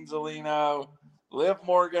and Queen Zelina. Liv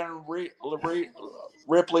Morgan,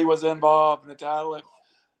 Ripley was involved in the title.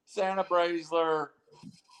 Santa Baszler.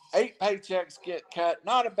 8 paychecks get cut.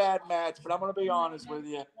 Not a bad match, but I'm going to be honest with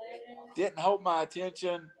you. Didn't hold my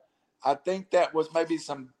attention. I think that was maybe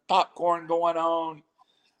some popcorn going on.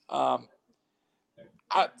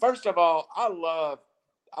 First of all, I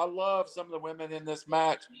love some of the women in this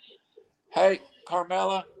match. Hey,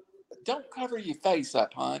 Carmella, don't cover your face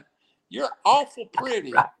up, hon. You're awful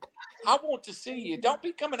pretty. I want to see you. Don't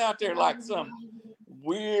be coming out there like some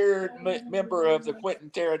weird member of the Quentin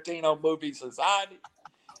Tarantino movie society.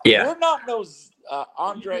 Yeah. You're not no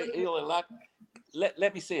Andre Ely.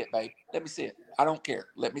 Let me see it, babe. Let me see it. I don't care.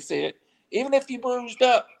 Let me see it. Even if you bruised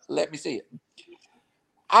up, let me see it.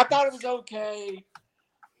 I thought it was okay.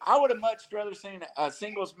 I would have much rather seen a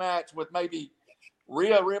singles match with maybe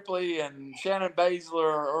Rhea Ripley and Shannon Baszler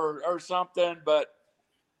or something, but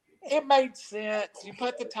it made sense. You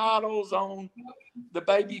put the titles on the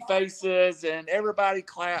baby faces and everybody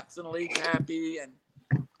claps and leaves happy and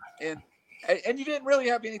you didn't really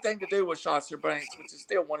have anything to do with Sasha Banks, which is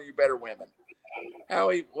still one of your better women.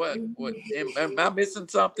 Howie, what am I missing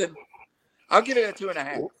something? I'll give it a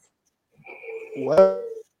 2.5. Well,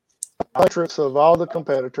 entrance of all the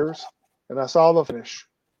competitors, and I saw the finish.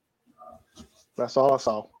 That's all I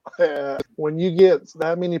saw. When you get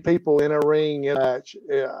that many people in a ring in a match,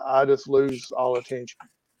 I just lose all attention.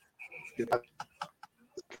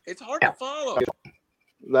 It's hard to follow.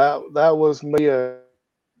 That was me.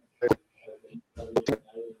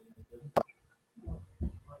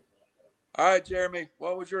 All right, Jeremy,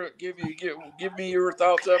 what was your give me your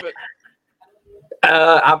thoughts of it?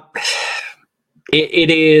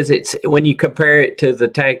 It's when you compare it to the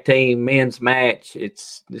tag team men's match,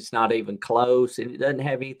 it's not even close, and it doesn't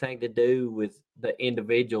have anything to do with the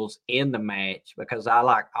individuals in the match, because I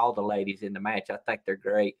like all the ladies in the match. I think they're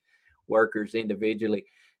great workers individually.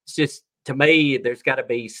 It's just, to me, there's got to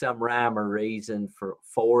be some rhyme or reason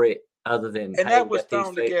for it other than, and that was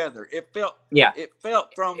thrown together. It felt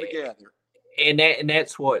thrown together. And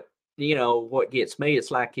that's what, what gets me.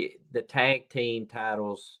 It's like the tag team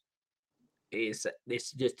titles it's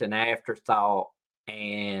just an afterthought.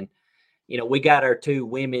 And, we got our 2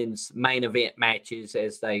 women's main event matches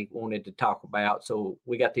as they wanted to talk about. So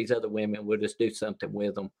we got these other women. We'll just do something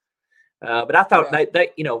with them. But I thought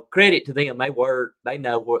they credit to them. They worked. They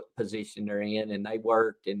know what position they're in, and they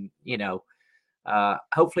worked. And,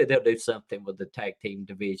 hopefully they'll do something with the tag team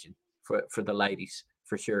division for the ladies,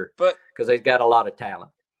 for sure. But because they've got a lot of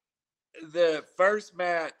talent. The first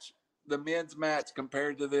match, the men's match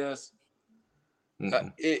compared to this,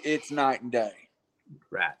 it's night and day.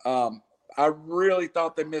 Right. I really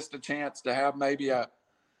thought they missed a chance to have maybe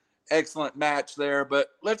excellent match there. But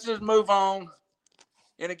let's just move on.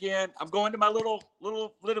 And again, I'm going to my little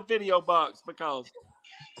video box because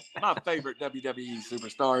my favorite WWE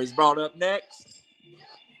superstar is brought up next.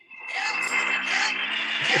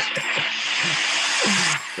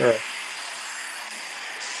 Yeah.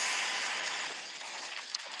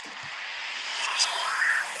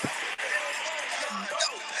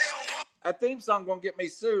 That theme song gonna get me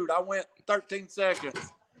sued. I went 13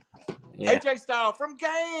 seconds. Yeah. AJ Styles from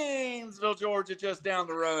Gainesville, Georgia, just down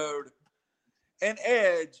the road. And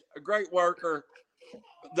Edge, a great worker.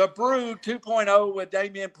 The Brood 2.0 with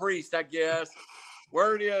Damian Priest, I guess.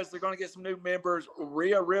 Word is they're going to get some new members.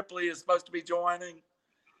 Rhea Ripley is supposed to be joining.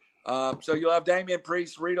 So you'll have Damian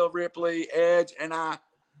Priest, Rhea Ripley, Edge, and I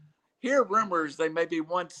hear rumors they may be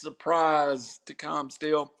one surprise to come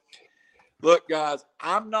still. Look, guys,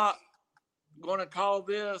 I'm not going to call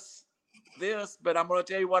this, but I'm going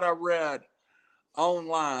to tell you what I read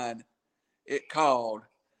online. It called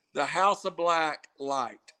the House of Black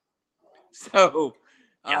Light. So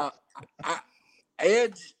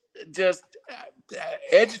Edge just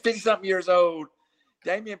Edge is 50-something years old.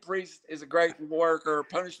 Damian Priest is a great worker.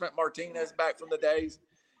 Punishment Martinez back from the days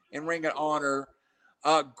in Ring of Honor.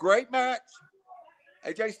 Great match.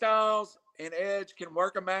 AJ Styles and Edge can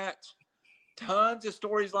work a match. Tons of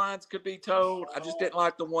storylines could be told. I just didn't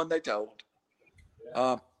like the one they told.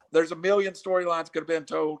 There's a million storylines could have been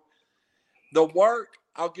told. The work,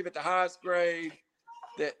 I'll give it the highest grade.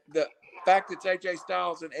 The fact that it's AJ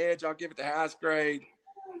Styles and Edge, I'll give it the highest grade.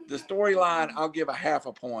 The storyline, I'll give a half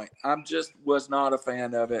a point. I'm just was not a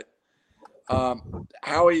fan of it.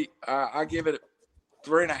 Howie, I give it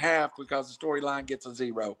 3.5 because the storyline gets a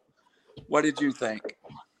 0. What did you think?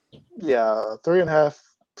 Yeah,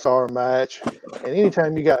 3.5-star match. And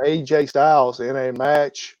anytime you got AJ Styles in a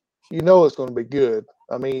match, you know it's going to be good.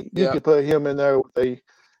 I mean, you could put him in there with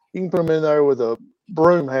a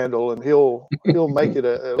broom handle, and he'll make it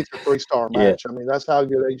at least a 3-star match. I mean, that's how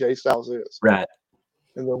good AJ Styles is. Right.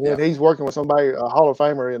 And then when he's working with somebody, a Hall of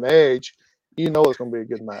Famer in Edge, you know it's going to be a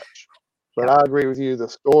good match. But I agree with you. The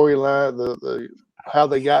storyline, the how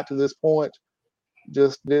they got to this point,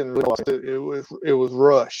 just didn't realize it was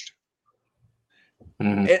rushed.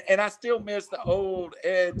 Mm-hmm. And I still miss the old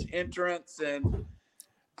Edge entrance. And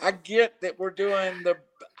I get that we're doing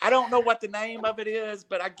I don't know what the name of it is,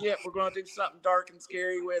 but I get we're going to do something dark and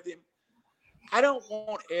scary with him. I don't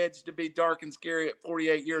want Edge to be dark and scary at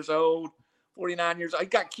 48 years old, 49 years old. He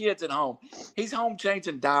got kids at home. He's home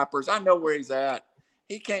changing diapers. I know where he's at.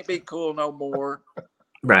 He can't be cool no more.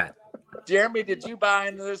 Right. Jeremy, did you buy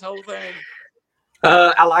into this whole thing?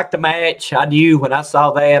 I liked the match. I knew when I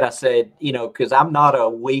saw that, I said, because I'm not a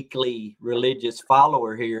weekly religious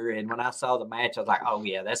follower here. And when I saw the match, I was like, oh,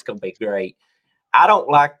 yeah, that's going to be great. I don't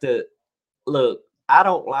like the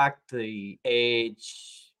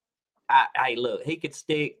Edge. Hey, look, he could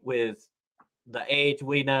stick with the Edge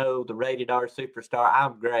we know, the rated R superstar.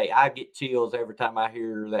 I'm great. I get chills every time I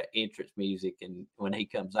hear that entrance music and when he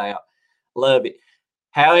comes out. Love it.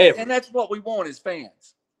 However, and that's what we want as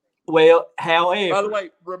fans. Well, however, by the way,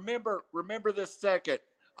 remember this second.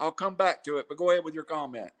 I'll come back to it, but go ahead with your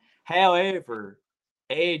comment. However,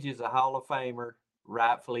 Edge is a Hall of Famer,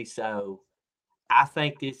 rightfully so. I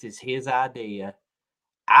think this is his idea.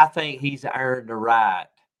 I think he's earned the right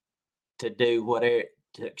to do whatever,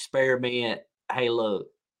 to experiment. Hey, look,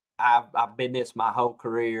 I've been this my whole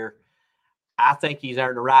career. I think he's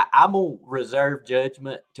earned the right. I'm gonna reserve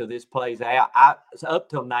judgment till this plays out. Up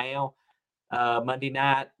till now. Monday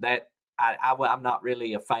night, that I'm not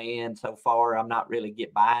really a fan so far. I'm not really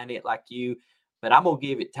buying it like you, but I'm gonna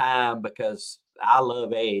give it time because I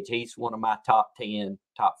love Edge. He's one of my top 10,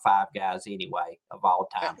 top 5 guys anyway of all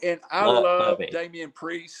time. And I love Damian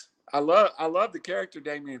Priest. I love the character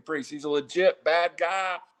Damian Priest. He's a legit bad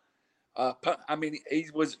guy. I mean, he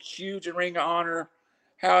was huge in Ring of Honor.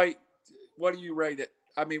 What do you rate it?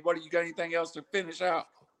 I mean, what do you got? Anything else to finish out?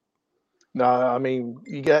 No, I mean,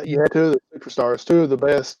 you had 2 of the superstars, 2 of the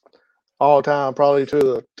best all time, probably 2 of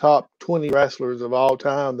the top 20 wrestlers of all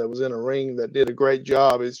time that was in a ring that did a great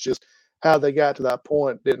job. It's just how they got to that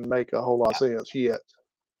point didn't make a whole lot of sense yet.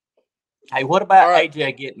 Hey, what about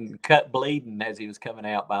AJ getting cut bleeding as he was coming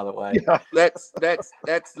out, by the way? Yeah. That's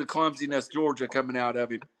the clumsiness Georgia coming out of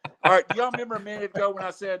him. All right, do y'all remember a minute ago when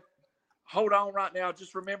I said, hold on right now,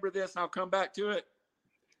 just remember this and I'll come back to it?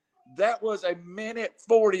 That was a minute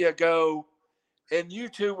 40 ago, and you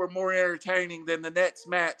two were more entertaining than the next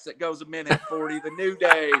match that goes a minute 40, the New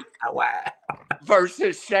Day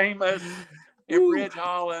versus Sheamus and Ridge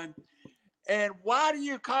Holland. And why do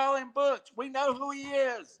you call him Butch? We know who he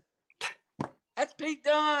is. That's Pete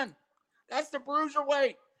Dunne. That's the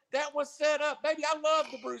Bruiserweight. That was set up. Baby, I love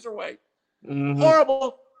the Bruiserweight. Mhm.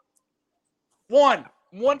 Horrible. One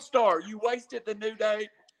star. You wasted the New Day.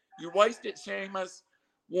 You wasted Sheamus.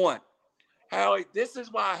 One. Howie, this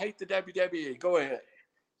is why I hate the WWE. Go ahead.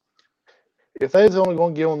 If they was only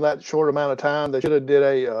going to give them that short amount of time, they should have did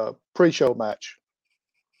a pre-show match.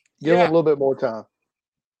 Give them a little bit more time.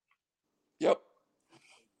 Yep.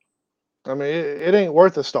 I mean, it ain't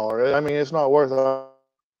worth a star. I mean, it's not worth a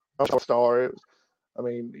star. I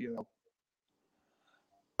mean, you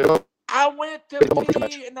know. I went to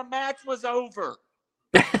pee and the match was over.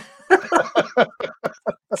 That's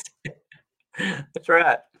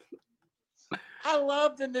right. I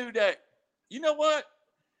love the New Day. You know what?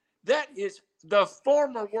 That is the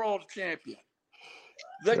former world champion,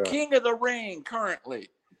 the king of the ring currently,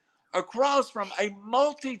 across from a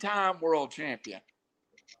multi-time world champion,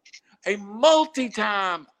 a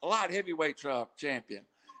multi-time light heavyweight champion,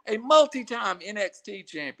 a multi-time NXT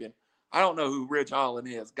champion. I don't know who Ridge Holland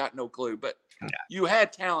is. Got no clue, but you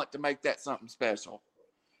had talent to make that something special.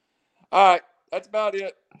 All right. That's about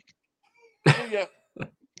it. See ya.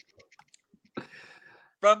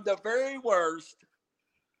 From the very worst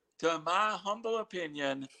to my humble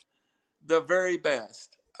opinion, the very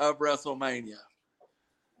best of WrestleMania.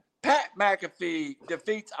 Pat McAfee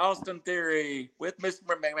defeats Austin Theory with Mr.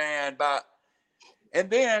 McMahon and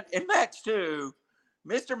then in match 2,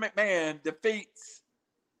 Mr. McMahon defeats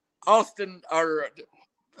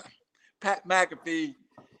Pat McAfee.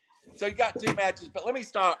 So you got 2 matches, but let me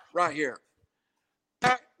start right here.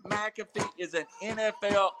 Pat McAfee is an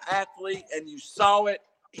NFL athlete, and you saw it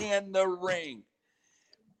in the ring.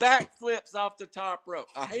 Backflips off the top rope.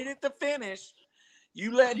 I hated the finish.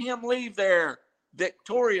 You let him leave there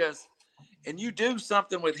victorious, and you do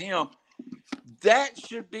something with him. That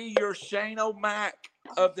should be your Shane O'Mac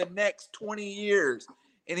of the next 20 years.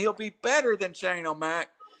 And he'll be better than Shane O'Mac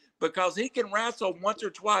because he can wrestle once or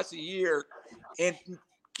twice a year and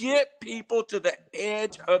get people to the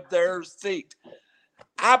edge of their seat.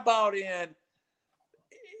 I bought in.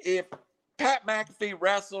 If Pat McAfee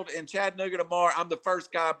wrestled in Chattanooga tomorrow, I'm the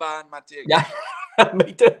first guy buying my ticket. Yeah,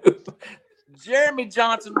 me too. Jeremy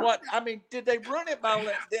Johnson, what? I mean, did they run it by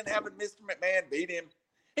then having Mr. McMahon beat him?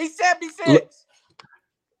 He's 76.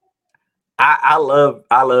 I love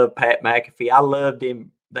Pat McAfee. I loved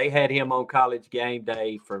him. They had him on College Game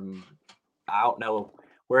Day from, I don't know,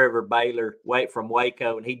 wherever Baylor, from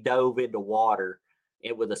Waco, and he dove into water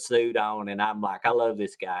and with a suit on, and I'm like, I love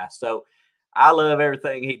this guy. So I love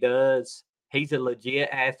everything he does. He's a legit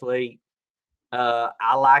athlete.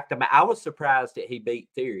 I liked him. I was surprised that he beat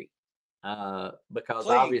Theory because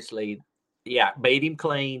clean. Obviously, beat him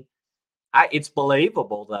clean. It's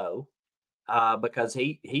believable though because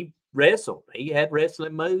he wrestled. He had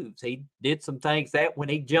wrestling moves. He did some things that when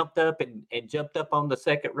he jumped up and jumped up on the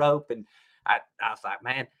second rope, and I was like,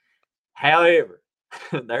 man. However,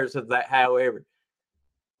 there's that. However,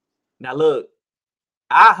 now look.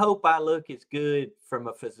 I hope I look as good from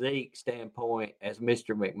a physique standpoint as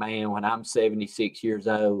Mr. McMahon when I'm 76 years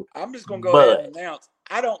old. I'm just going to go ahead and announce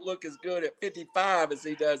I don't look as good at 55 as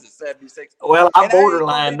he does at 76. Well, I'm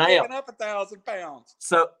borderline now. Picking up 1,000 pounds.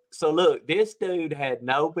 So look, this dude had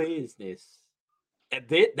no business. And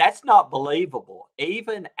that's not believable.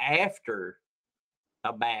 Even after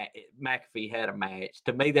McAfee had a match,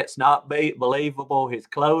 to me, that's not believable. His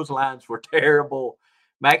clotheslines were terrible.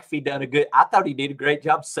 McAfee done I thought he did a great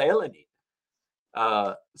job selling it.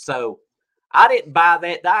 So I didn't buy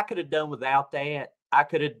that. I could have done without that. I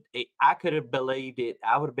could have believed it.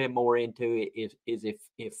 I would have been more into it if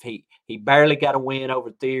he barely got a win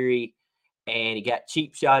over Theory and he got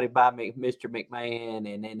cheap shotted by Mr.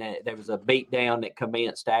 McMahon, and then there was a beatdown that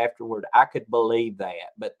commenced afterward. I could believe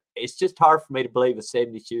that, but it's just hard for me to believe a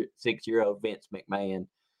 76-year-old Vince McMahon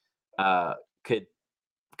could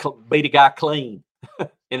beat a guy clean.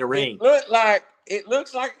 In a ring. It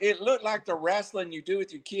looked like the wrestling you do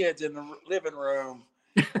with your kids in the living room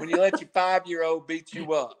when you let your 5-year-old beat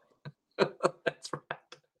you up. That's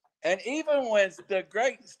right. And even when the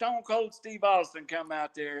great Stone Cold Steve Austin come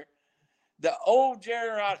out there, the old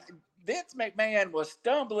Vince McMahon was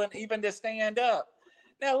stumbling even to stand up.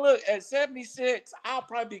 Now look, at 76, I'll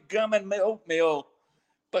probably be gumming oatmeal,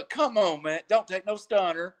 but come on, man, don't take no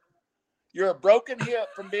stunner. You're a broken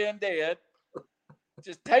hip from being dead.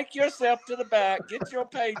 Just take yourself to the back, get your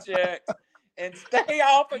paycheck, and stay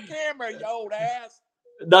off of camera, you old ass.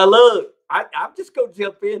 Now look, I'm just gonna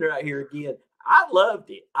jump in right here again. I loved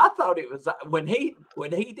it. I thought it was when he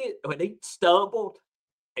stumbled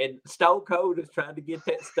and Stone Cold is trying to get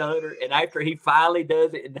that stunner, and after he finally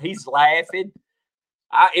does it and he's laughing,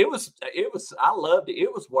 I loved it.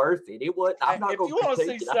 It was worth it. It was. I'm not If going you want to see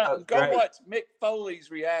critique it. I thought something, it go was great. watch Mick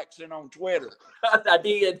Foley's reaction on Twitter. I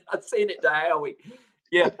did. I sent it to Howie.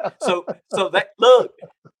 Yeah. So that look,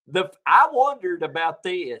 I wondered about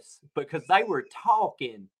this because they were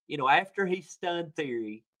talking. After he stunned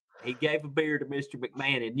Theory, he gave a beer to Mr.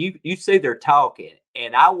 McMahon, and you see they're talking,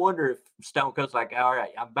 and I wonder if Stone Cold's like, all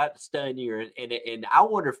right, I'm about to stun you, and I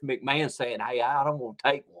wonder if McMahon's saying, hey, I don't want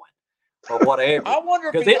to take one or whatever. I wonder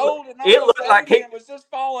if 'Cause he's it old and looked almost like 80 and was just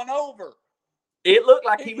falling over. It looked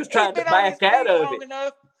like he was trying to been on his back out feet of long it.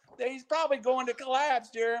 enough that he's probably going to collapse,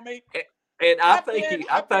 Jeremy. And I've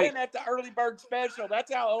been at the early bird special.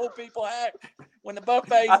 That's how old people act when the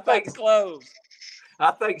buffet's about to close.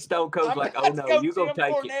 I think Stone Cold's like, oh no, you're gonna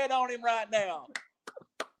take Cornette it on him right now.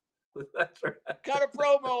 That's right. Cut a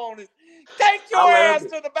promo on it. Take your ass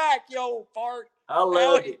to the back, you old fart. I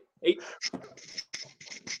love it.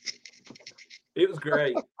 It was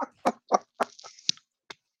great.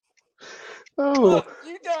 Look,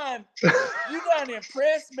 you done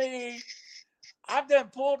impressed me. I've done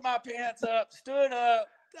pulled my pants up, stood up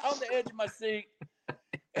on the edge of my seat,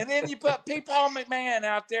 and then you put Paul McMahon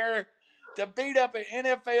out there to beat up an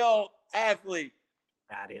NFL athlete.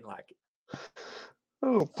 I didn't like it.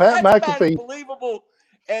 Oh, Pat That's McAfee. about as believable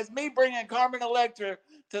as me bringing Carmen Electra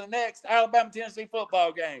to the next Alabama-Tennessee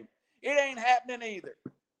football game. It ain't happening either.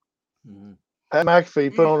 Mm-hmm. Pat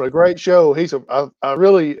McAfee put on a great show. I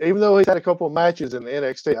really, even though he's had a couple of matches in the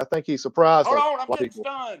NXT, I think he surprised. Hold on, I'm getting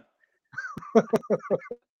stunned.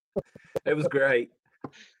 It was great.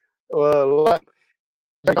 Well,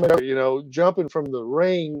 jumping from the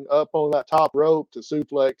ring up on that top rope to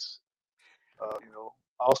suplex,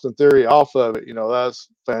 Austin Theory off of it. That's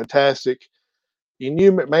fantastic. You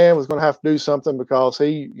knew McMahon was going to have to do something because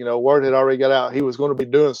he, word had already got out he was going to be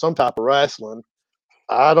doing some type of wrestling.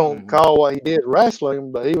 I don't call what he did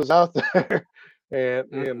wrestling, but he was out there.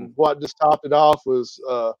 And what just topped it off was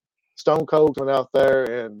Stone Cold went out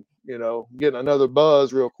there and, getting another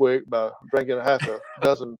buzz real quick by drinking half a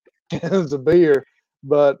dozen cans of beer.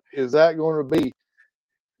 But is that going to be,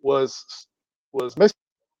 was Mr.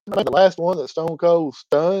 the last one that Stone Cold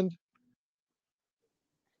stunned?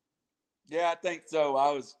 Yeah, I think so.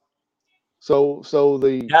 He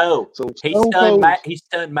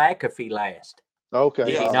stunned McAfee last. Okay.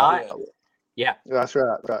 Did he not? Yeah. That's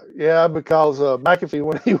right. Yeah, because McAfee,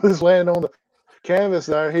 when he was laying on the canvas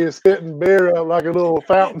there, he was spitting beer out like a little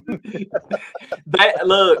fountain.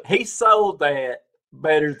 Look, he sold that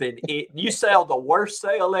better than it. You sell the worst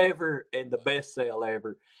sale ever and the best sale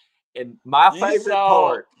ever. And my favorite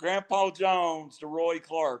part, Grandpa Jones to Roy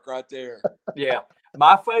Clark right there. Yeah.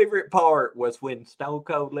 My favorite part was when Stone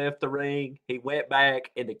Cold left the ring, he went back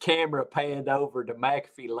and the camera panned over to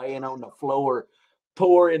McAfee laying on the floor,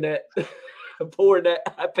 pouring that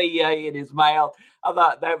IPA in his mouth. I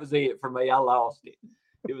thought that was it for me. I lost it.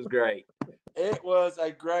 It was great. It was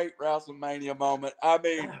a great WrestleMania moment. I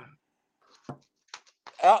mean,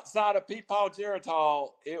 outside of Paul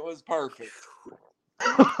Geritol, it was perfect.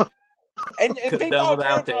 And Paul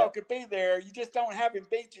Geritol could be there. You just don't have him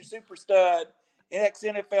beat your super stud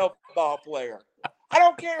ex-NFL football player. I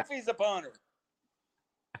don't care if he's a punter.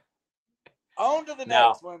 On to the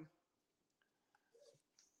next one.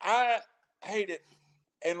 I hate it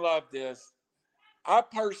and love this. I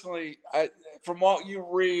personally, from what you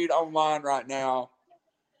read online right now,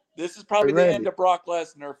 this is probably the end of Brock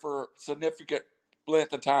Lesnar for a significant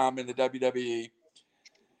length of time in the WWE.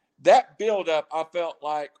 That buildup, I felt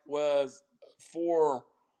like, was for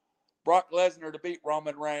Brock Lesnar to beat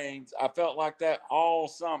Roman Reigns. I felt like that all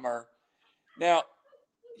summer. Now,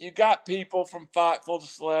 you got people from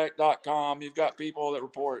FightfulSelect.com. You've got people that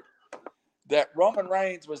report that Roman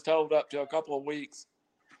Reigns was told up to a couple of weeks,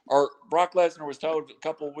 or Brock Lesnar was told a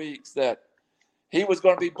couple of weeks that he was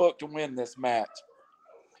going to be booked to win this match.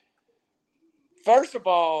 First of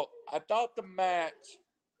all, I thought the match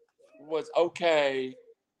was okay.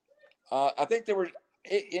 I think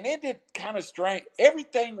it ended kind of strange.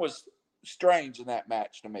 Everything was strange in that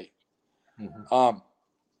match to me.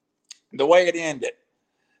 The way it ended.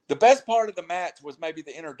 The best part of the match was maybe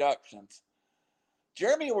the introductions.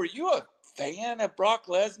 Jeremy, were you a fan of Brock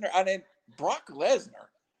Lesnar? I mean, Brock Lesnar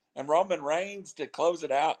and Roman Reigns to close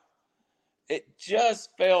it out. It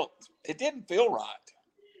didn't feel right.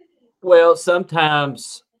 Well,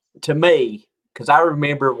 sometimes to me, because I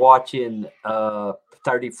remember watching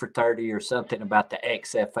 30 for 30 or something about the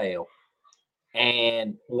XFL.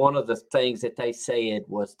 And one of the things that they said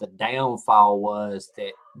was the downfall was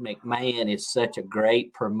that McMahon is such a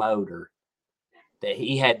great promoter that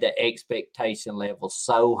he had the expectation level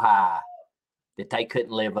so high that they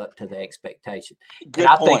couldn't live up to the expectation. Good and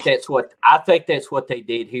I point. think that's what they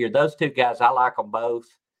did here. Those two guys, I like them both.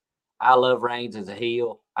 I love Reigns as a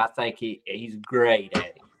heel. I think he's great at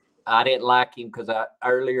it. I didn't like him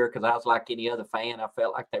earlier because I was like any other fan. I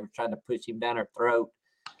felt like they were trying to push him down our throat.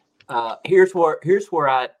 Here's where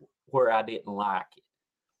I didn't like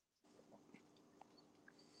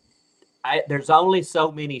it. There's only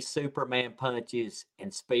so many Superman punches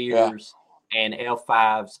and spears and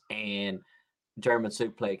L5s and German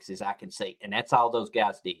suplexes I can see, and that's all those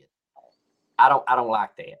guys did. I don't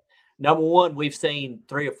like that. Number one, we've seen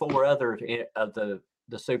 3 or 4 other of the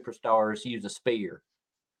superstars use a spear.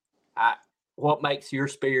 What makes your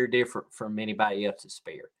spear different from anybody else's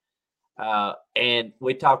spear? And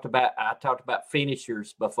I talked about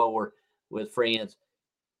finishers before with friends.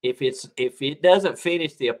 If it doesn't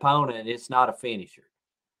finish the opponent, it's not a finisher.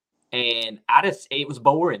 And it was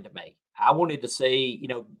boring to me. I wanted to see,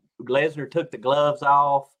 Lesnar took the gloves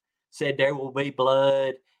off, said there will be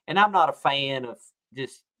blood, and I'm not a fan of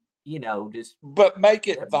just. But make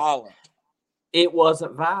it violent. It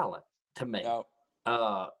wasn't violent to me. No.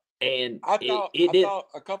 And I thought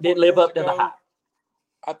a couple didn't live up to the hype.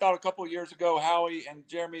 I thought a couple of years ago, Howie and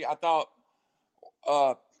Jeremy, I thought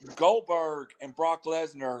Goldberg and Brock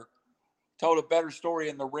Lesnar told a better story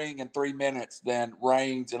in the ring in 3 minutes than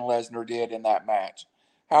Reigns and Lesnar did in that match.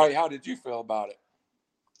 Howie, how did you feel about it?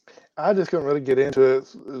 I just couldn't really get into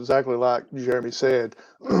it exactly like Jeremy said.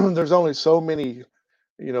 There's only so many,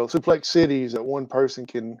 suplex cities that one person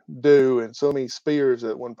can do and so many spears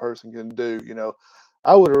that one person can do.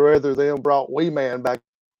 I would have rather them brought Wee Man back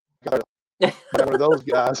one of those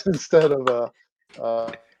guys instead of the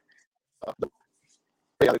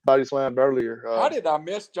body slammed earlier. How did I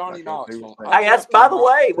miss Johnny Knoxville? I guess, by the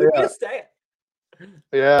way, we missed that.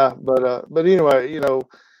 Yeah, but anyway,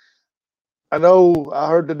 I know I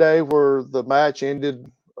heard today where the match ended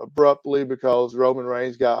abruptly because Roman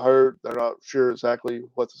Reigns got hurt. They're not sure exactly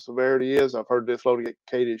what the severity is. I've heard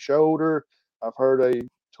dislocated shoulder. I've heard a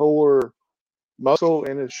tore muscle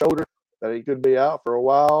in his shoulder that he could be out for a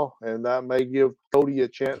while, and that may give Cody a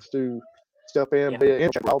chance to step in and be an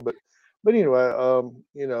injury. But anyway,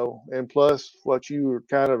 and plus what you were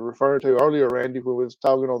kind of referring to earlier, Randy, when we was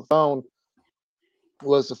talking on the phone,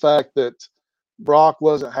 was the fact that Brock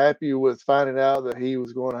wasn't happy with finding out that he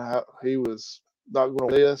was not going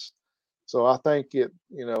to list. So I think I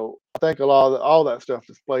think all that stuff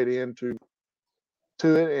just played into it,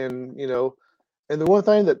 and and the one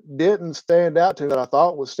thing that didn't stand out to me that I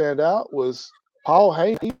thought would stand out was Paul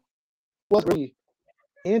Heyman. He wasn't really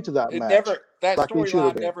into that match. That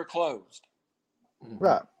storyline never closed.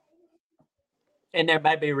 Right. And there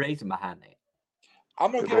may be a reason behind that.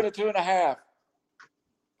 I'm going to give it a 2.5.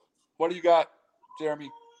 What do you got,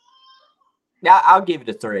 Jeremy? Yeah, I'll give it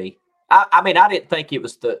a 3. I mean, I didn't think it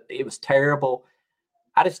was terrible.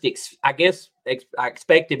 I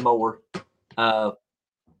expected more.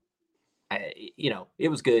 It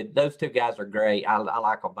was good. Those two guys are great. I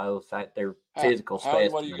like them both. They're physical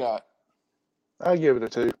specimens. What do you got? I'll give it a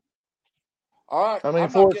 2. All right. I'm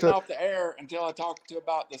not getting off the air until I talk to you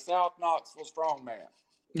about the South Knoxville Strongman.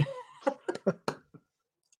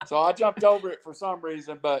 So I jumped over it for some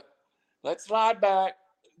reason, but let's slide back.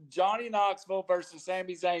 Johnny Knoxville versus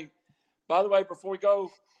Sami Zayn. By the way, before we go,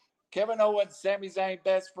 Kevin Owens, Sami Zayn,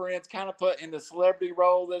 best friends, kind of put in the celebrity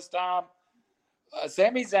role this time.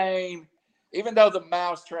 Sami Zayn, even though the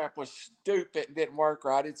mousetrap was stupid and didn't work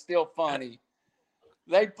right, it's still funny.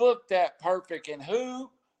 They booked that perfect. And who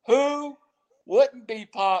wouldn't be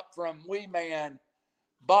popped from Wee Man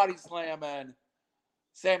body slamming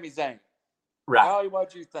Sami Zayn? Right. Holly,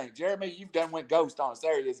 what'd you think? Jeremy, you've went ghost on us.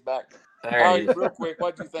 There he is back. There he is. Real quick,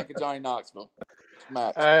 what'd you think of Johnny Knoxville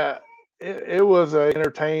match? It was an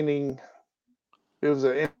entertaining. It was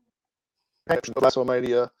an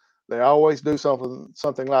WrestleMania. They always do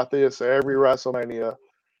something like this every WrestleMania.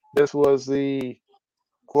 This was the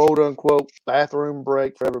quote unquote bathroom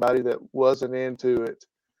break for everybody that wasn't into it.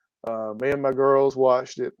 Me and my girls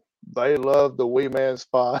watched it. They loved the Wee Man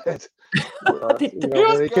spot. When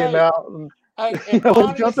he came out and he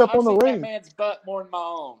jumped up on the ring. That man's butt more than my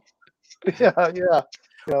own. Yeah.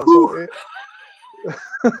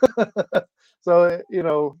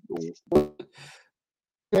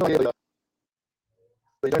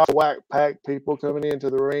 The whack pack people coming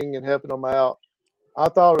into the ring and helping them out. I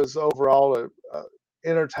thought it was overall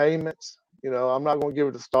entertainment. I'm not going to give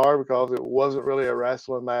it a star because it wasn't really a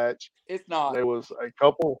wrestling match. It's not. There was a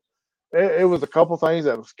couple. It was a couple things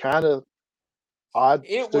that was kind of odd,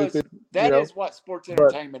 stupid. That is what sports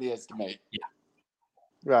entertainment is to me. Yeah.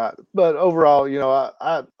 Right, but overall,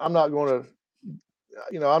 I'm not going to.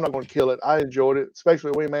 I'm not going to kill it. I enjoyed it,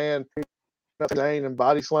 especially Wee Man, Zane, and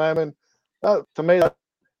body slamming. To me,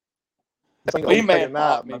 that's Wee Man second night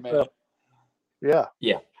popped me, man. myself. Yeah.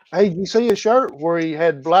 Yeah. Hey, you see his shirt where he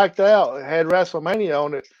had blacked out? It had WrestleMania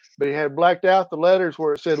on it, but he had blacked out the letters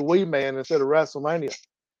where it said Wee Man instead of WrestleMania.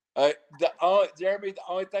 Jeremy, the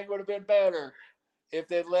only thing would have been better if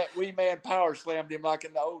they'd let Wee Man power slammed him like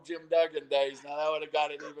in the old Jim Duggan days. Now that would have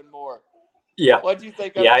got it even more. Yeah. What do you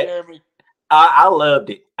think of it, Jeremy? I loved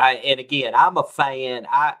it. And again, I'm a fan.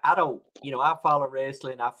 I don't, I follow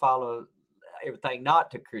wrestling. I follow everything,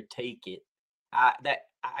 not to critique it.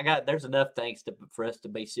 There's enough things for us to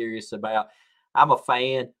be serious about. I'm a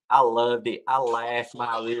fan. I loved it. I laughed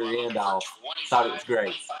my rear end off. Thought it was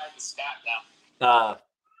great.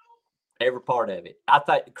 Every part of it. I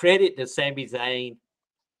thought credit to Sami Zayn.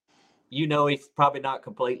 He's probably not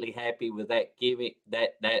completely happy with that gimmick,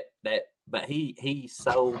 but he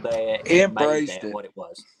sold that, and made that what it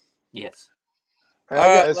was. Yes.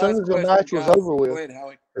 As soon as the match was over with,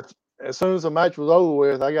 as soon as the match was over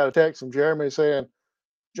with, I got a text from Jeremy saying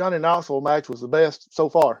Johnny Knoxville match was the best so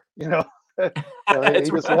far. He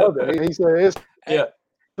just loved it. He said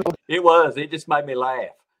it was. It just made me laugh.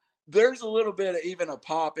 There's a little bit of even a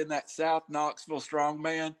pop in that South Knoxville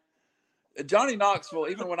strongman. Johnny Knoxville,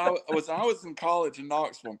 even when I was in college in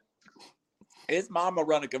Knoxville, his mama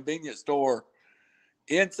run a convenience store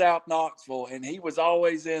in South Knoxville, and he was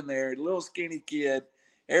always in there, a little skinny kid.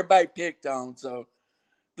 Everybody picked on. So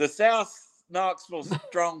the South Knoxville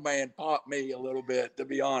strongman popped me a little bit, to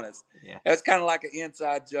be honest. Yeah. That's kind of like an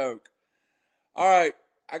inside joke. All right.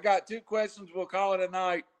 I got 2 questions. We'll call it a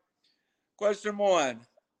night. Question 1, and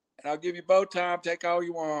I'll give you both time. Take all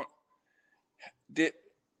you want.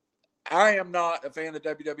 I am not a fan of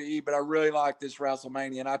WWE, but I really like this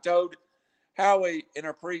WrestleMania. And I told Howie in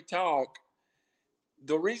a pre-talk,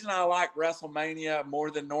 the reason I like WrestleMania more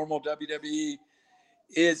than normal WWE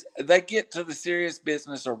is they get to the serious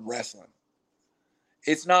business of wrestling.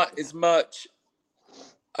 It's not as much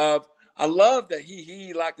of, I love that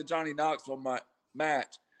he like the Johnny Knoxville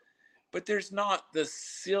match, but there's not the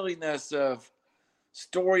silliness of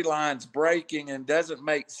storylines breaking and doesn't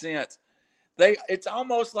make sense. It's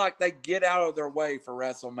almost like they get out of their way for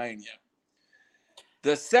WrestleMania.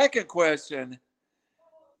 The second question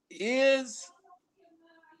is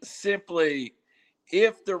simply,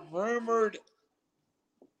 if the rumored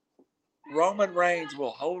Roman Reigns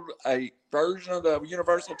will hold a version of the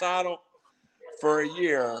Universal title for a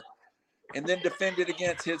year and then defend it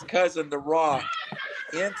against his cousin, The Rock,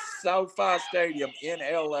 in SoFi Stadium in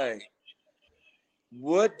LA,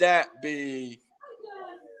 would that be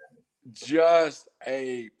just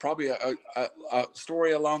probably a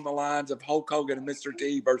story along the lines of Hulk Hogan and Mr.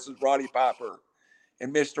 T versus Roddy Piper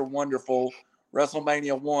and Mr. Wonderful,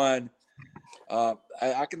 WrestleMania 1?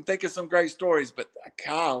 I can think of some great stories, but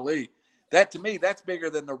golly, that to me, that's bigger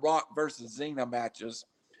than the Rock versus Cena matches.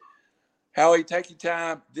 Howie, take your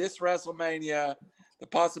time. This WrestleMania, the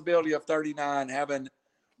possibility of 39 having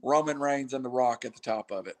Roman Reigns and The Rock at the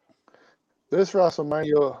top of it. This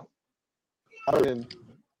WrestleMania,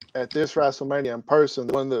 at this WrestleMania in person,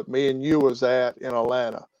 the one that me and you was at in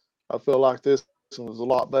Atlanta, I feel like this one was a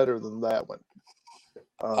lot better than that one.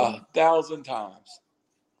 1,000 times.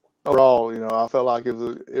 Overall, I felt like it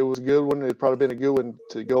was a good one. It'd probably been a good one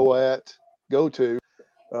to go to.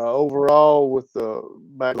 Overall, with the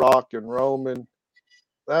Rock and Roman,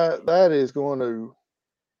 that is going to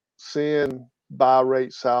send buy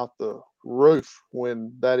rates out the roof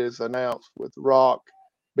when that is announced, with Rock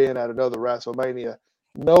being at another WrestleMania,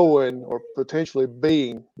 knowing or potentially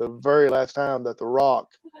being the very last time that The Rock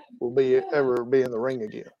will ever be in the ring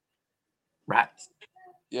again. Right.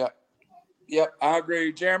 Yep, I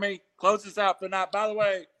agree. Jeremy, close us out for tonight. By the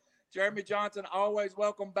way, Jeremy Johnson, always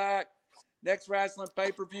welcome back. Next wrestling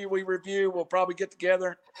pay-per-view we review, we'll probably get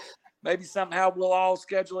together. Maybe somehow we'll all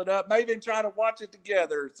schedule it up. Maybe even try to watch it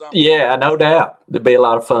together or something. Yeah, no doubt. It'll be a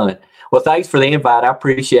lot of fun. Well, thanks for the invite. I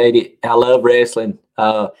appreciate it. I love wrestling.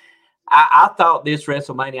 I thought this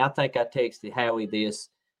WrestleMania, I think I texted Howie this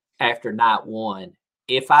after night 1.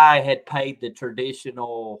 If I had paid the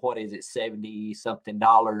traditional, $70-something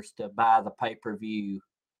to buy the pay-per-view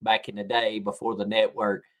back in the day before the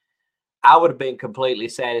network, I would have been completely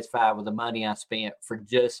satisfied with the money I spent for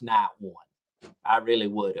just night 1. I really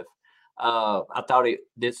would have. I thought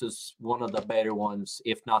this is one of the better ones,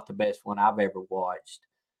 if not the best one I've ever watched.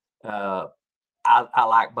 I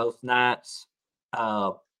like both nights.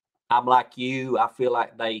 I'm like you. I feel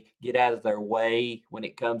like they get out of their way when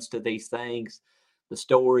it comes to these things, the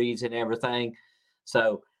stories and everything.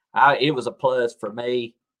 So it was a plus for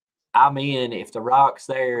me. I'm in. If The Rock's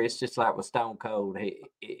there, it's just like with Stone Cold.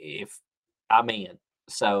 If I'm in,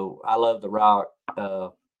 so I love The Rock. I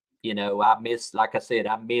miss, like I said,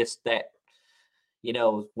 I missed that.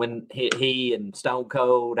 When he and Stone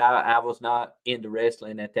Cold, I was not into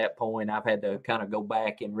wrestling at that point. I've had to kind of go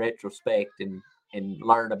back in retrospect and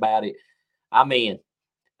learn about it. I'm in.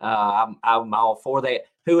 I'm all for that.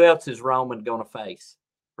 Who else is Roman going to face?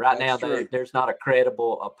 Right now, there's not a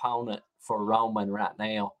credible opponent for Roman right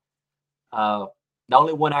now. The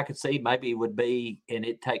only one I could see maybe would be, and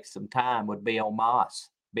it takes some time, would be Omos,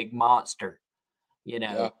 big monster,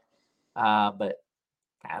 but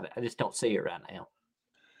I just don't see it right now.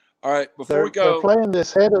 All right, before we go, they're playing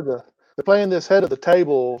this head of the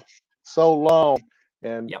table so long,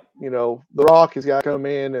 and The Rock has got to come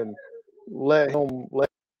in and let Roman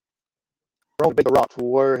be The Rock to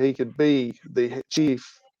where he could be the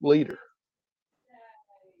chief leader.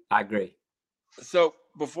 I agree. So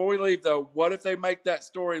before we leave, though, what if they make that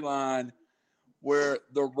storyline where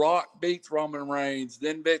The Rock beats Roman Reigns,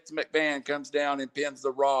 then Vince McMahon comes down and pins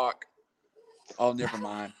The Rock? Oh, never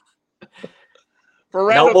mind. For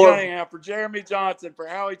Randall Cunningham, for Jeremy Johnson, for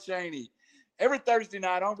Howie Cheney, every Thursday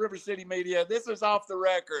night on River City Media, this is Off the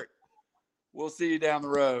Record. We'll see you down the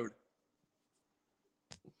road.